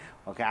 gentlemen.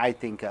 Okay, I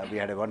think we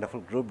had a wonderful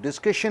group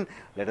discussion.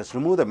 Let us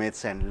remove the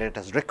myths and let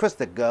us request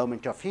the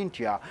government of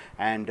India,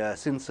 and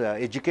since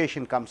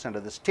education comes under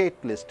the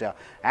state list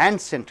and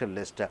central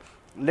list,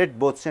 let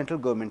both central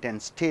government and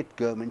state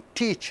government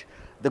teach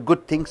the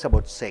good things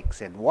about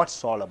sex and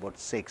what's all about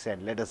sex,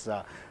 and let us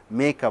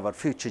make our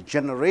future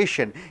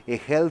generation a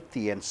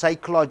healthy and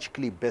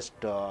psychologically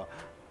best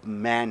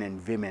man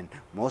and women.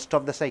 Most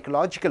of the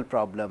psychological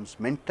problems,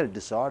 mental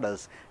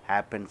disorders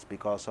happens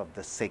because of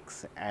the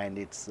sex and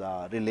its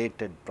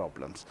related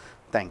problems.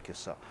 Thank you,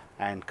 sir.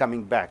 And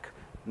coming back,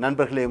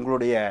 நண்பர்களே,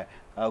 உங்களுடைய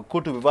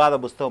கூட்டு விவாத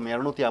புஸ்தகம்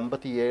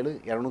 257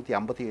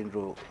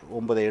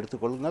 259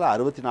 எடுத்துக்கொள்ளுங்கள்.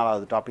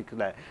 64வது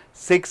டாபிக்கில்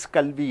sex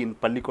கல்வியின்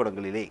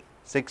பள்ளிக்கூடங்களிலே,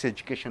 sex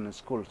education in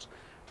schools,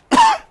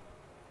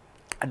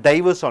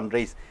 divorce on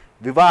rice,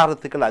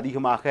 விவாகரத்துக்கள்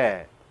அதிகமாக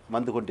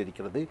வந்து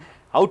கொண்டிருக்கிறது.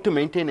 How to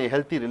maintain a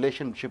healthy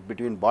relationship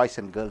between boys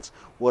and girls,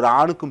 ஒரு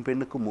ஆணுக்கும்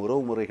பெண்ணுக்கும்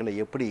உறவு முறைகளை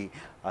எப்படி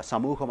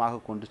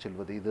சமூகமாக கொண்டு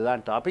செல்வது,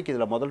 இதுதான் டாபிக்.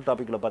 இதில் முதல்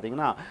டாப்பிக்கில்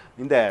பார்த்தீங்கன்னா,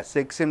 இந்த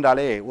செக்ஸ்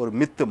என்றாலே ஒரு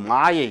மித்து,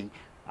 மாயை,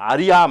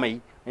 அறியாமை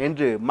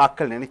என்று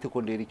மக்கள் நினைத்து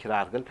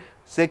கொண்டிருக்கிறார்கள்.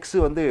 செக்ஸ்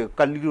வந்து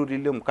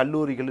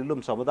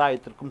கல்லூரிகளிலும்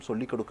சமுதாயத்திற்கும்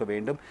சொல்லிக் கொடுக்க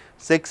வேண்டும்.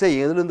 செக்ஸை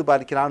எதிலிருந்து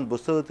பார்க்கிறான்?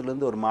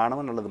 புஸ்தகத்திலிருந்து ஒரு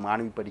மாணவன் அல்லது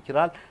மாணவி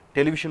படிக்கிறாள்,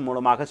 டெலிவிஷன்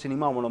மூலமாக,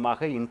 சினிமா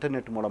மூலமாக,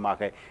 இன்டர்நெட்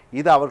மூலமாக.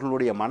 இது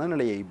அவர்களுடைய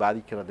மனநிலையை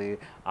பாதிக்கிறது.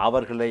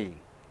 அவர்களை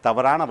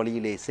தவறான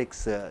வழியிலே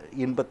செக்ஸ்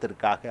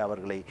இன்பத்திற்காக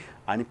அவர்களை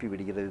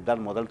அனுப்பிவிடுகிறது.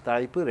 இதுதான் முதல்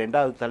தலைப்பு.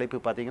 ரெண்டாவது தலைப்பு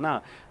பார்த்தீங்கன்னா,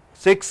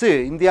 செக்ஸு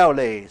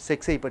இந்தியாவில்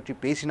செக்ஸை பற்றி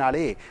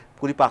பேசினாலே,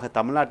 குறிப்பாக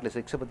தமிழ்நாட்டில்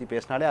செக்ஸை பற்றி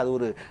பேசினாலே அது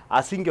ஒரு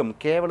அசிங்கம்,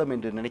 கேவலம்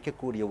என்று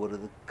நினைக்கக்கூடிய ஒரு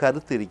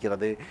கருத்து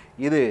இருக்கிறது.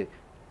 இது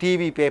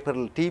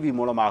டிவி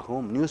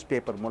மூலமாகவும், நியூஸ்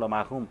பேப்பர்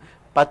மூலமாகவும்,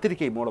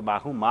 பத்திரிகை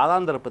மூலமாகவும்,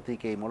 மாதாந்திர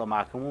பத்திரிகை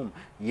மூலமாகவும்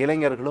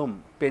இளைஞர்களும்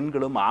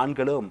பெண்களும்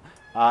ஆண்களும்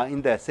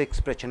இந்த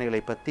செக்ஸ்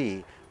பிரச்சனைகளை பற்றி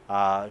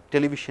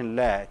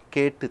டெலிவிஷனில்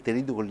கேட்டு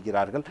தெரிந்து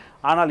கொள்கிறார்கள்.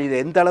 ஆனால் இது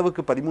எந்த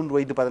அளவுக்கு 13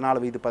 வயது, 14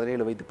 வயது,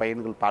 17 வயது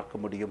பையன்கள்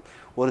பார்க்க முடியும்?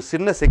 ஒரு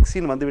சின்ன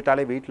செக்ஸின்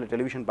வந்துவிட்டாலே வீட்டில்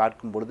டெலிவிஷன்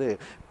பார்க்கும் பொழுது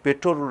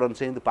பெற்றோர்களுடன்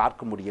சேர்ந்து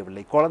பார்க்க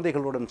முடியவில்லை,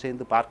 குழந்தைகளுடன்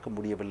சேர்ந்து பார்க்க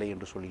முடியவில்லை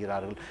என்று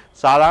சொல்கிறார்கள்.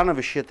 சாதாரண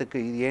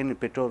விஷயத்துக்கு ஏன்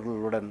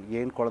பெற்றோர்களுடன்,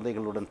 ஏன்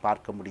குழந்தைகளுடன்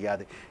பார்க்க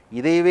முடியாது?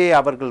 இதையவே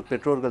அவர்கள்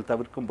பெற்றோர்கள்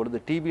தவிர்க்கும் பொழுது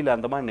டிவியில்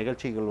அந்த மாதிரி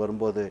நிகழ்ச்சிகள்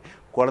வரும்போது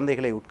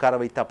குழந்தைகளை உட்கார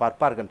வைத்தா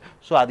பார்ப்பார்கள்.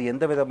 ஸோ அது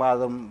எந்த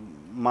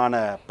விதமான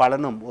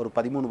பலனும் ஒரு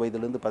 13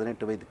 வயதிலிருந்து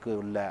 18 வயதுக்கு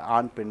உள்ள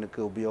ஆண் பெண்ணுக்கு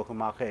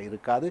உபயோகமாக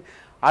இருக்காது.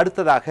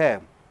 அடுத்ததாக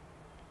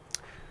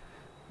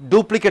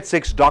டூப்ளிகேட்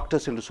செக்ஸ்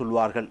டாக்டர்ஸ் என்று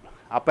சொல்வார்கள்.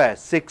 அப்போ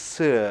செக்ஸ்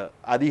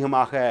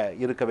அதிகமாக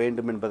இருக்க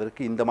வேண்டும்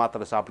என்பதற்கு இந்த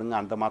மாத்திரை சாப்பிடுங்க,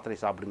 அந்த மாத்திரை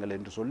சாப்பிடுங்கள்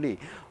என்று சொல்லி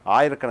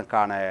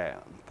ஆயிரக்கணக்கான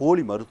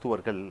போலி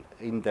மருத்துவர்கள்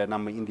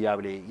நம்ம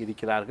இந்தியாவிலே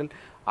இருக்கிறார்கள்.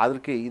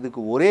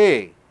 இதுக்கு ஒரே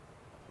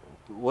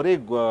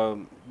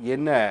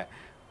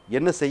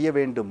என்ன செய்ய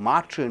வேண்டும்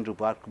மாற்று என்று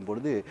பார்க்கும்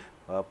பொழுது,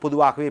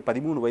 பொதுவாகவே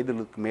 13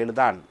 வயதுக்கு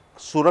மேல்தான்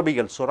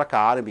சுரபிகள் சுரக்க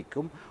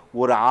ஆரம்பிக்கும்.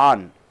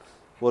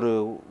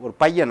 ஒரு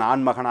பையன்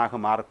ஆண்மகனாக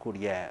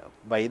மாறக்கூடிய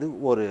வயது,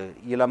 ஒரு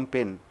இளம்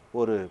பெண்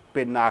ஒரு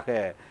பெண்ணாக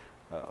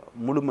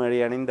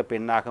முழுமையடைந்த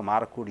பெண்ணாக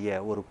மாறக்கூடிய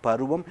ஒரு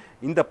பருவம்.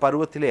 இந்த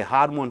பருவத்திலே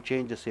ஹார்மோன்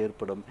சேஞ்சஸ்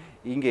ஏற்படும்.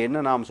 இங்கே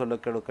என்ன நாம்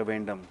சொல்லிக் கொடுக்க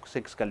வேண்டும்?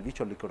 செக்ஸ் கல்வி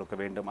சொல்லிக் கொடுக்க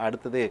வேண்டும்.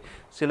 அடுத்தது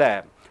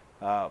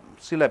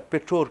சில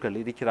பெற்றோர்கள்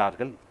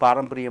இருக்கிறார்கள்,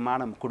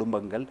 பாரம்பரியமான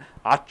குடும்பங்கள்,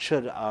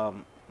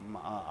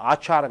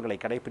 ஆச்சாரங்களை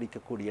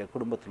கடைபிடிக்கக்கூடிய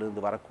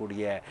குடும்பத்திலிருந்து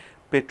வரக்கூடிய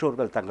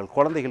பெற்றோர்கள் தங்கள்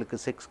குழந்தைகளுக்கு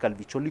செக்ஸ்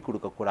கல்வி சொல்லிக்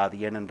கொடுக்கக்கூடாது.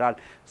 ஏனென்றால்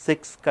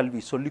செக்ஸ்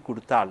கல்வி சொல்லிக்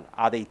கொடுத்தால்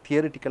அதை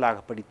தியரிட்டிக்கலாக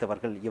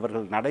படித்தவர்கள்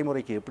இவர்கள்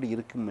நடைமுறைக்கு எப்படி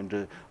இருக்கும் என்று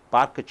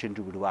பார்க்க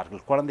சென்று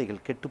விடுவார்கள்,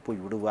 குழந்தைகள்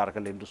கெட்டுப்போய்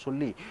விடுவார்கள் என்று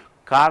சொல்லி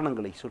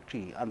காரணங்களை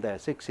சுற்றி அந்த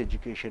செக்ஸ்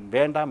எஜுகேஷன்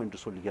வேண்டாம் என்று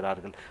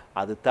சொல்கிறார்கள்.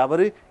 அது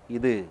தவறு.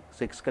 இது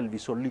செக்ஸ்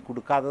கல்வி சொல்லிக்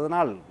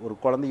கொடுக்காததனால் ஒரு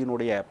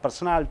குழந்தையினுடைய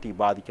பர்சனாலிட்டி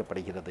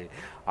பாதிக்கப்படுகிறது.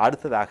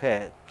 அடுத்ததாக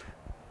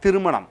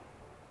திருமணம்.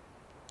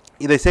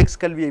 இதை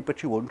செக்ஸ் கல்வியை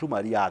பற்றி ஒன்றும்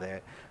அறியாத,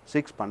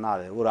 செக்ஸ்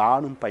பண்ணாத ஒரு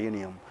ஆணும்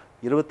பையனையும்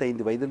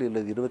 25 வயதில்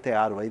அல்லது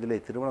 26 வயதிலே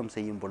திருமணம்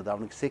செய்யும் பொழுது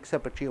அவனுக்கு செக்ஸை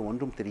பற்றிய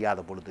ஒன்றும் தெரியாத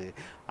பொழுது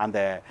அந்த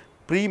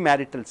ப்ரீ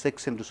மேரிட்டல்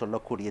செக்ஸ் என்று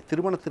சொல்லக்கூடிய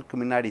திருமணத்திற்கு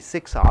முன்னாடி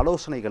செக்ஸ்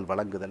ஆலோசனைகள்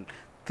வழங்குதல்,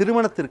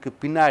 திருமணத்திற்கு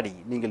பின்னாடி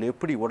நீங்கள்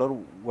எப்படி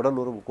உடல்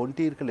உறவு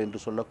கொண்டீர்கள்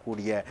என்று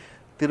சொல்லக்கூடிய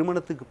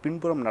திருமணத்துக்கு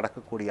பின்புறம்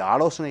நடக்கக்கூடிய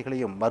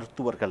ஆலோசனைகளையும்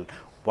மருத்துவர்கள்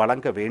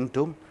வழங்க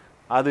வேண்டும்.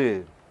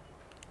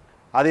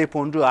 அதே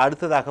போன்று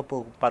அடுத்ததாக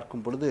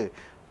பார்க்கும் பொழுது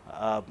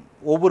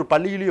ஒவ்வொரு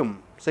பள்ளியிலும்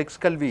செக்ஸ்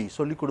கல்வி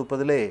சொல்லிக்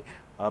கொடுப்பதிலே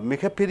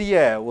மிகப்பெரிய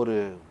ஒரு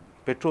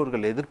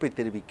பெற்றோர்கள் எதிர்ப்பை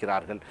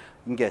தெரிவிக்கிறார்கள்.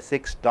 இங்கே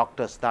செக்ஸ்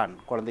டாக்டர்ஸ் தான்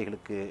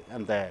குழந்தைகளுக்கு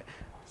அந்த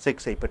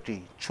செக்ஸை பற்றி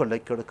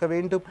சொல்லிக் கொடுக்க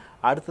வேண்டும்.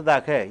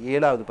 அடுத்ததாக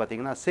 7வது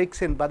பார்த்திங்கன்னா,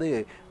 செக்ஸ் என்பது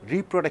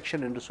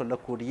ரீப்ரொடக்ஷன் என்று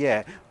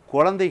சொல்லக்கூடிய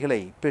குழந்தைகளை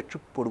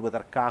பெற்றுப்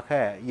போடுவதற்காக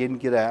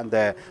என்கிற அந்த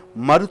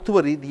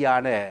மருத்துவ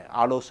ரீதியான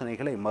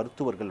ஆலோசனைகளை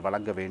மருத்துவர்கள்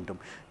வழங்க வேண்டும்.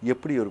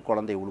 எப்படி ஒரு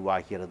குழந்தை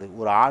உருவாகிறது,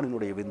 ஒரு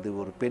ஆணினுடைய விந்து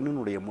ஒரு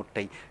பெண்ணினுடைய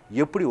முட்டை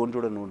எப்படி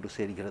ஒன்றுடன் ஒன்று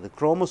சேர்கிறது,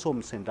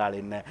 குரோமோசோம்ஸ் என்றால்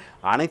என்ன,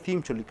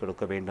 அனைத்தையும் சொல்லிக்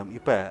கொடுக்க வேண்டும்.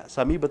 இப்போ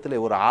சமீபத்தில்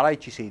ஒரு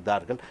ஆராய்ச்சி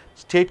செய்தார்கள்,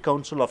 state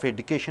council of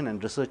education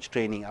and research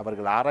training.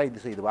 அவர்கள்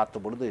ஆராய்ச்சி செய்து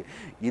பார்த்த பொழுது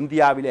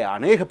இந்தியாவிலே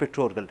அநேக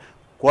பெற்றோர்கள்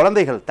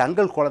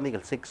தங்கள்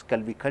குழந்தைகள் செக்ஸ்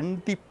கல்வி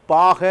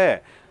கண்டிப்பாக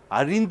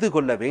அறிந்து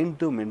கொள்ள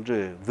வேண்டும் என்று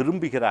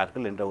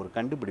விரும்புகிறார்கள் என்ற ஒரு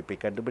கண்டுபிடிப்பை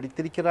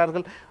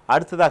கண்டுபிடித்திருக்கிறார்கள்.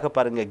 அடுத்ததாக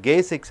பாருங்கள், கே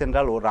செக்ஸ்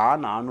என்றால் ஒரு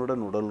ஆண்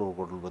ஆணுடன் உடலுறவு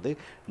கொள்வது,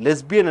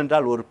 லெஸ்பியன்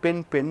என்றால் ஒரு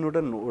பெண்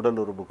பெண்ணுடன்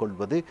உடலுறவு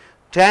கொள்வது,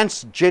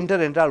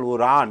 டிரான்ஸ்ஜெண்டர் என்றால்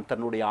ஒரு ஆண்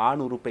தன்னுடைய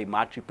ஆண் உறுப்பை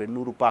மாற்றி பெண்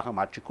உறுப்பாக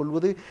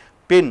மாற்றிக்கொள்வது,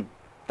 பெண்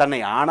தன்னை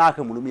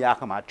ஆணாக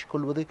முழுமையாக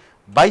மாற்றிக்கொள்வது,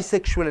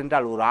 பைசெக்சுவல்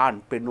என்றால் ஒரு ஆண்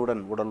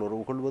பெண்ணுடன்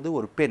உடலுறவு கொள்வது,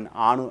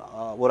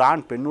 ஒரு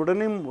ஆண்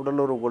பெண்ணுடனும்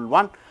உடலுறவு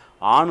கொள்வான்,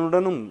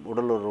 ஆணுடனும்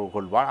உடலுறவு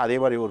கொள்வான். அதே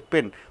மாதிரி ஒரு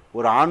பெண்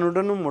ஒரு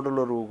ஆணுடனும்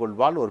உடலுறவு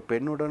கொள்வாள், ஒரு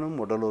பெண்ணுடனும்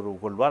உடலுறவு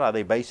கொள்வாள்.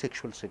 அதை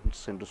பைசெக்சுவல்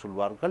செக்ஸ் என்று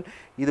சொல்வார்கள்.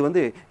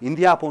 இது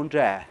இந்தியா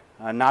போன்ற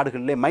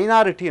நாடுகளிலே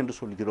மைனாரிட்டி என்று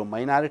சொல்கிறோம்.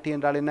 மைனாரிட்டி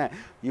என்றால் என்ன?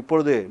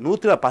 இப்பொழுது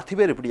 110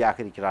 பேர் இப்படியாக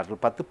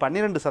இருக்கிறார்கள்,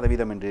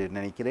 12% என்று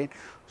நினைக்கிறேன்.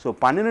 ஸோ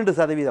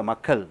 12%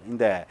 மக்கள்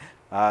இந்த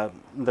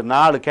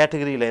 4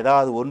 கேட்டகரியில்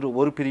ஏதாவது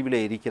ஒரு பிரிவிலே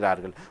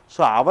இருக்கிறார்கள்.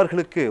 ஸோ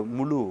அவர்களுக்கு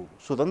முழு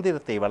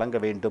சுதந்திரத்தை வழங்க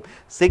வேண்டும்.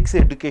 Sex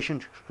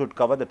education should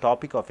cover the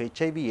topic of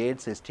HIV,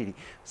 AIDS, STD.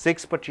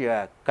 Sex பற்றிய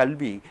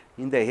கல்வி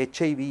இந்த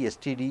HIV,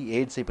 STD,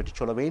 AIDS பற்றி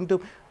சொல்ல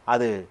வேண்டும்.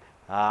 அது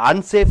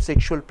அன்சேஃப்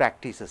செக்ஷுவல்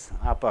ப்ராக்டிசஸ்.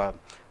 அப்போ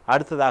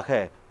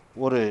அடுத்ததாக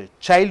ஒரு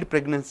சைல்டு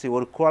ப்ரெக்னன்சி,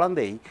 ஒரு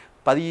குழந்தை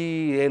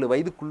 17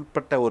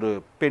 வயதுக்குட்பட்ட ஒரு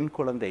பெண்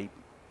குழந்தை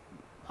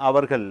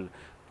அவர்கள்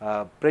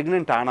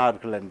ப்ரெக்னென்ட்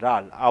ஆனார்கள்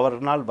என்றால்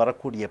அவர்களால்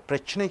வரக்கூடிய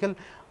பிரச்சனைகள்.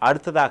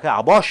 அடுத்ததாக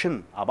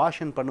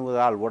அபார்ஷன்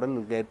பண்ணுவதால்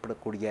உடலில்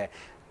ஏற்படக்கூடிய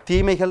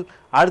தீமைகள்.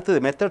 அடுத்தது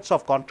மெத்தட்ஸ்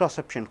ஆஃப்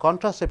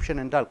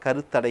கான்ட்ராசெப்ஷன் என்றால்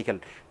கருத்தடைகள்,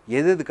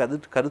 எது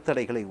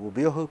கருத்தடைகளை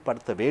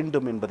உபயோகப்படுத்த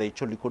வேண்டும் என்பதை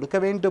சொல்லிக் கொடுக்க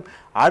வேண்டும்.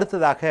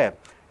 அடுத்ததாக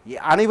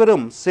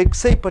அனைவரும்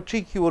செக்ஸை பற்றி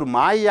ஒரு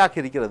மாயையாக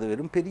இருக்கிறது,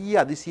 வெறும் பெரிய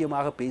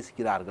அதிசயமாக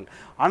பேசுகிறார்கள்.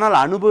 ஆனால்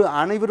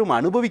அனைவரும்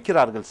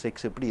அனுபவிக்கிறார்கள்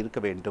செக்ஸ் எப்படி இருக்க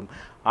வேண்டும்.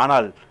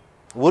 ஆனால்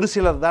ஒரு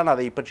சிலர் தான்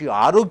அதை பற்றி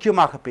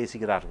ஆரோக்கியமாக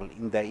பேசுகிறார்கள்.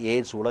 இந்த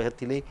எய்ட்ஸ்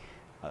உலகத்திலே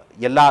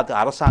எல்லா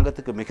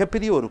அரசாங்கத்துக்கு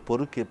மிகப்பெரிய ஒரு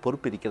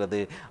பொறுப்பு இருக்கிறது.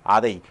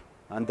 அதை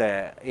அந்த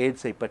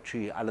எய்ட்ஸை பற்றி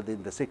அல்லது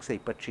இந்த செக்ஸை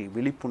பற்றி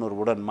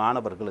விழிப்புணர்வுடன்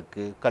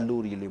மாணவர்களுக்கு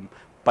கல்லூரியிலும்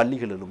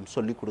பள்ளிகளிலும்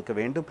சொல்லிக் கொடுக்க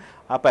வேண்டும்.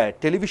 அப்போ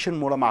டெலிவிஷன்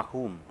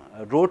மூலமாகவும்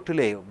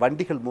ரோட்டிலே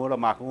வண்டிகள்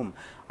மூலமாகவும்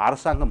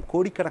அரசாங்கம்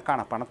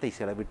கோடிக்கணக்கான பணத்தை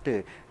செலவிட்டு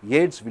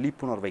எய்ட்ஸ்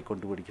விழிப்புணர்வை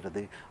கொண்டு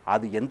வருகிறது.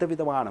 அது எந்த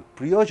விதமான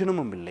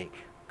பிரயோஜனமும் இல்லை.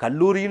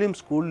 கல்லூரியிலும்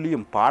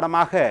ஸ்கூல்லையும்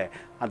பாடமாக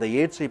அந்த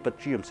எய்ட்ஸை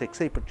பற்றியும்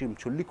செக்ஸை பற்றியும்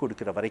சொல்லிக்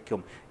கொடுக்கிற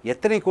வரைக்கும்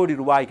எத்தனை கோடி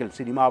ரூபாய்கள்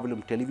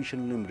சினிமாவிலும்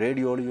டெலிவிஷனிலும்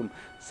ரேடியோலையும்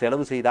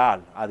செலவு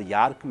செய்தால் அது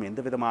யாருக்கும்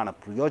எந்த விதமான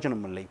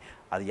பிரயோஜனமும் இல்லை.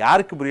 அது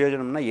யாருக்கு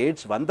பிரயோஜனம்னா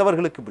எய்ட்ஸ்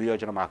வந்தவர்களுக்கு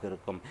பிரயோஜனமாக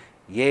இருக்கும்.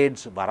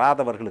 எய்ட்ஸ்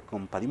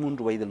வராதவர்களுக்கும்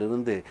 13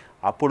 வயதிலிருந்து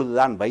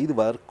அப்பொழுதுதான் வயது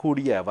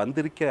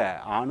வந்திருக்கிற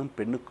ஆணும்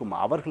பெண்ணுக்கும்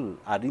அவர்கள்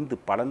அறிந்து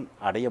பலன்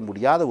அடைய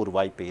முடியாத ஒரு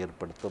வாய்ப்பை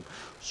ஏற்படுத்தும்.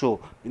 ஸோ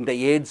இந்த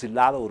எய்ட்ஸ்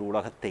இல்லாத ஒரு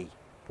உலகத்தை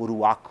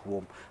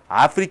உருவாக்குவோம்.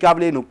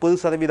 ஆப்பிரிக்காவிலே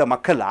 30%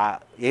 மக்கள்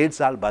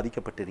எய்ட்ஸால்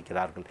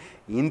பாதிக்கப்பட்டிருக்கிறார்கள்.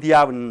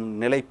 இந்தியாவின்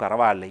நிலை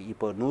பரவாயில்லை,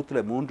 இப்போ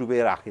 103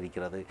 பேராக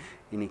இருக்கிறது.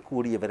 இனி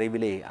கூடிய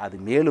விரைவிலே அது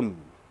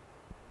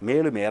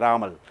மேலும்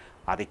ஏறாமல்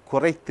அதை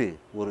குறைத்து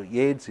ஒரு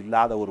எய்ட்ஸ்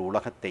இல்லாத ஒரு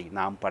உலகத்தை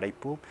நாம்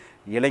படைப்போம்.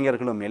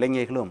 இளைஞர்களும்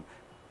இளைஞர்களும்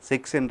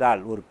செக்ஸ்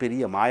என்றால் ஒரு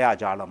பெரிய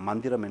மாயாஜாலம்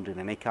மந்திரம் என்று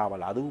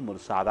நினைக்காமல் அதுவும் ஒரு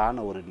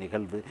சாதாரண ஒரு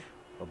நிகழ்வு,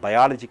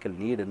 பயாலஜிக்கல்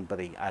நீட்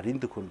என்பதை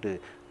அறிந்து கொண்டு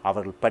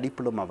அவர்கள்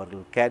படிப்பிலும்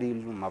அவர்கள்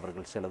கேரியரிலும்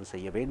அவர்கள் செலவு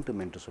செய்ய வேண்டும்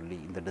என்று சொல்லி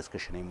இந்த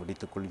டிஸ்கஷனை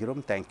முடித்துக்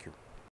கொள்கிறோம். தேங்க்யூ.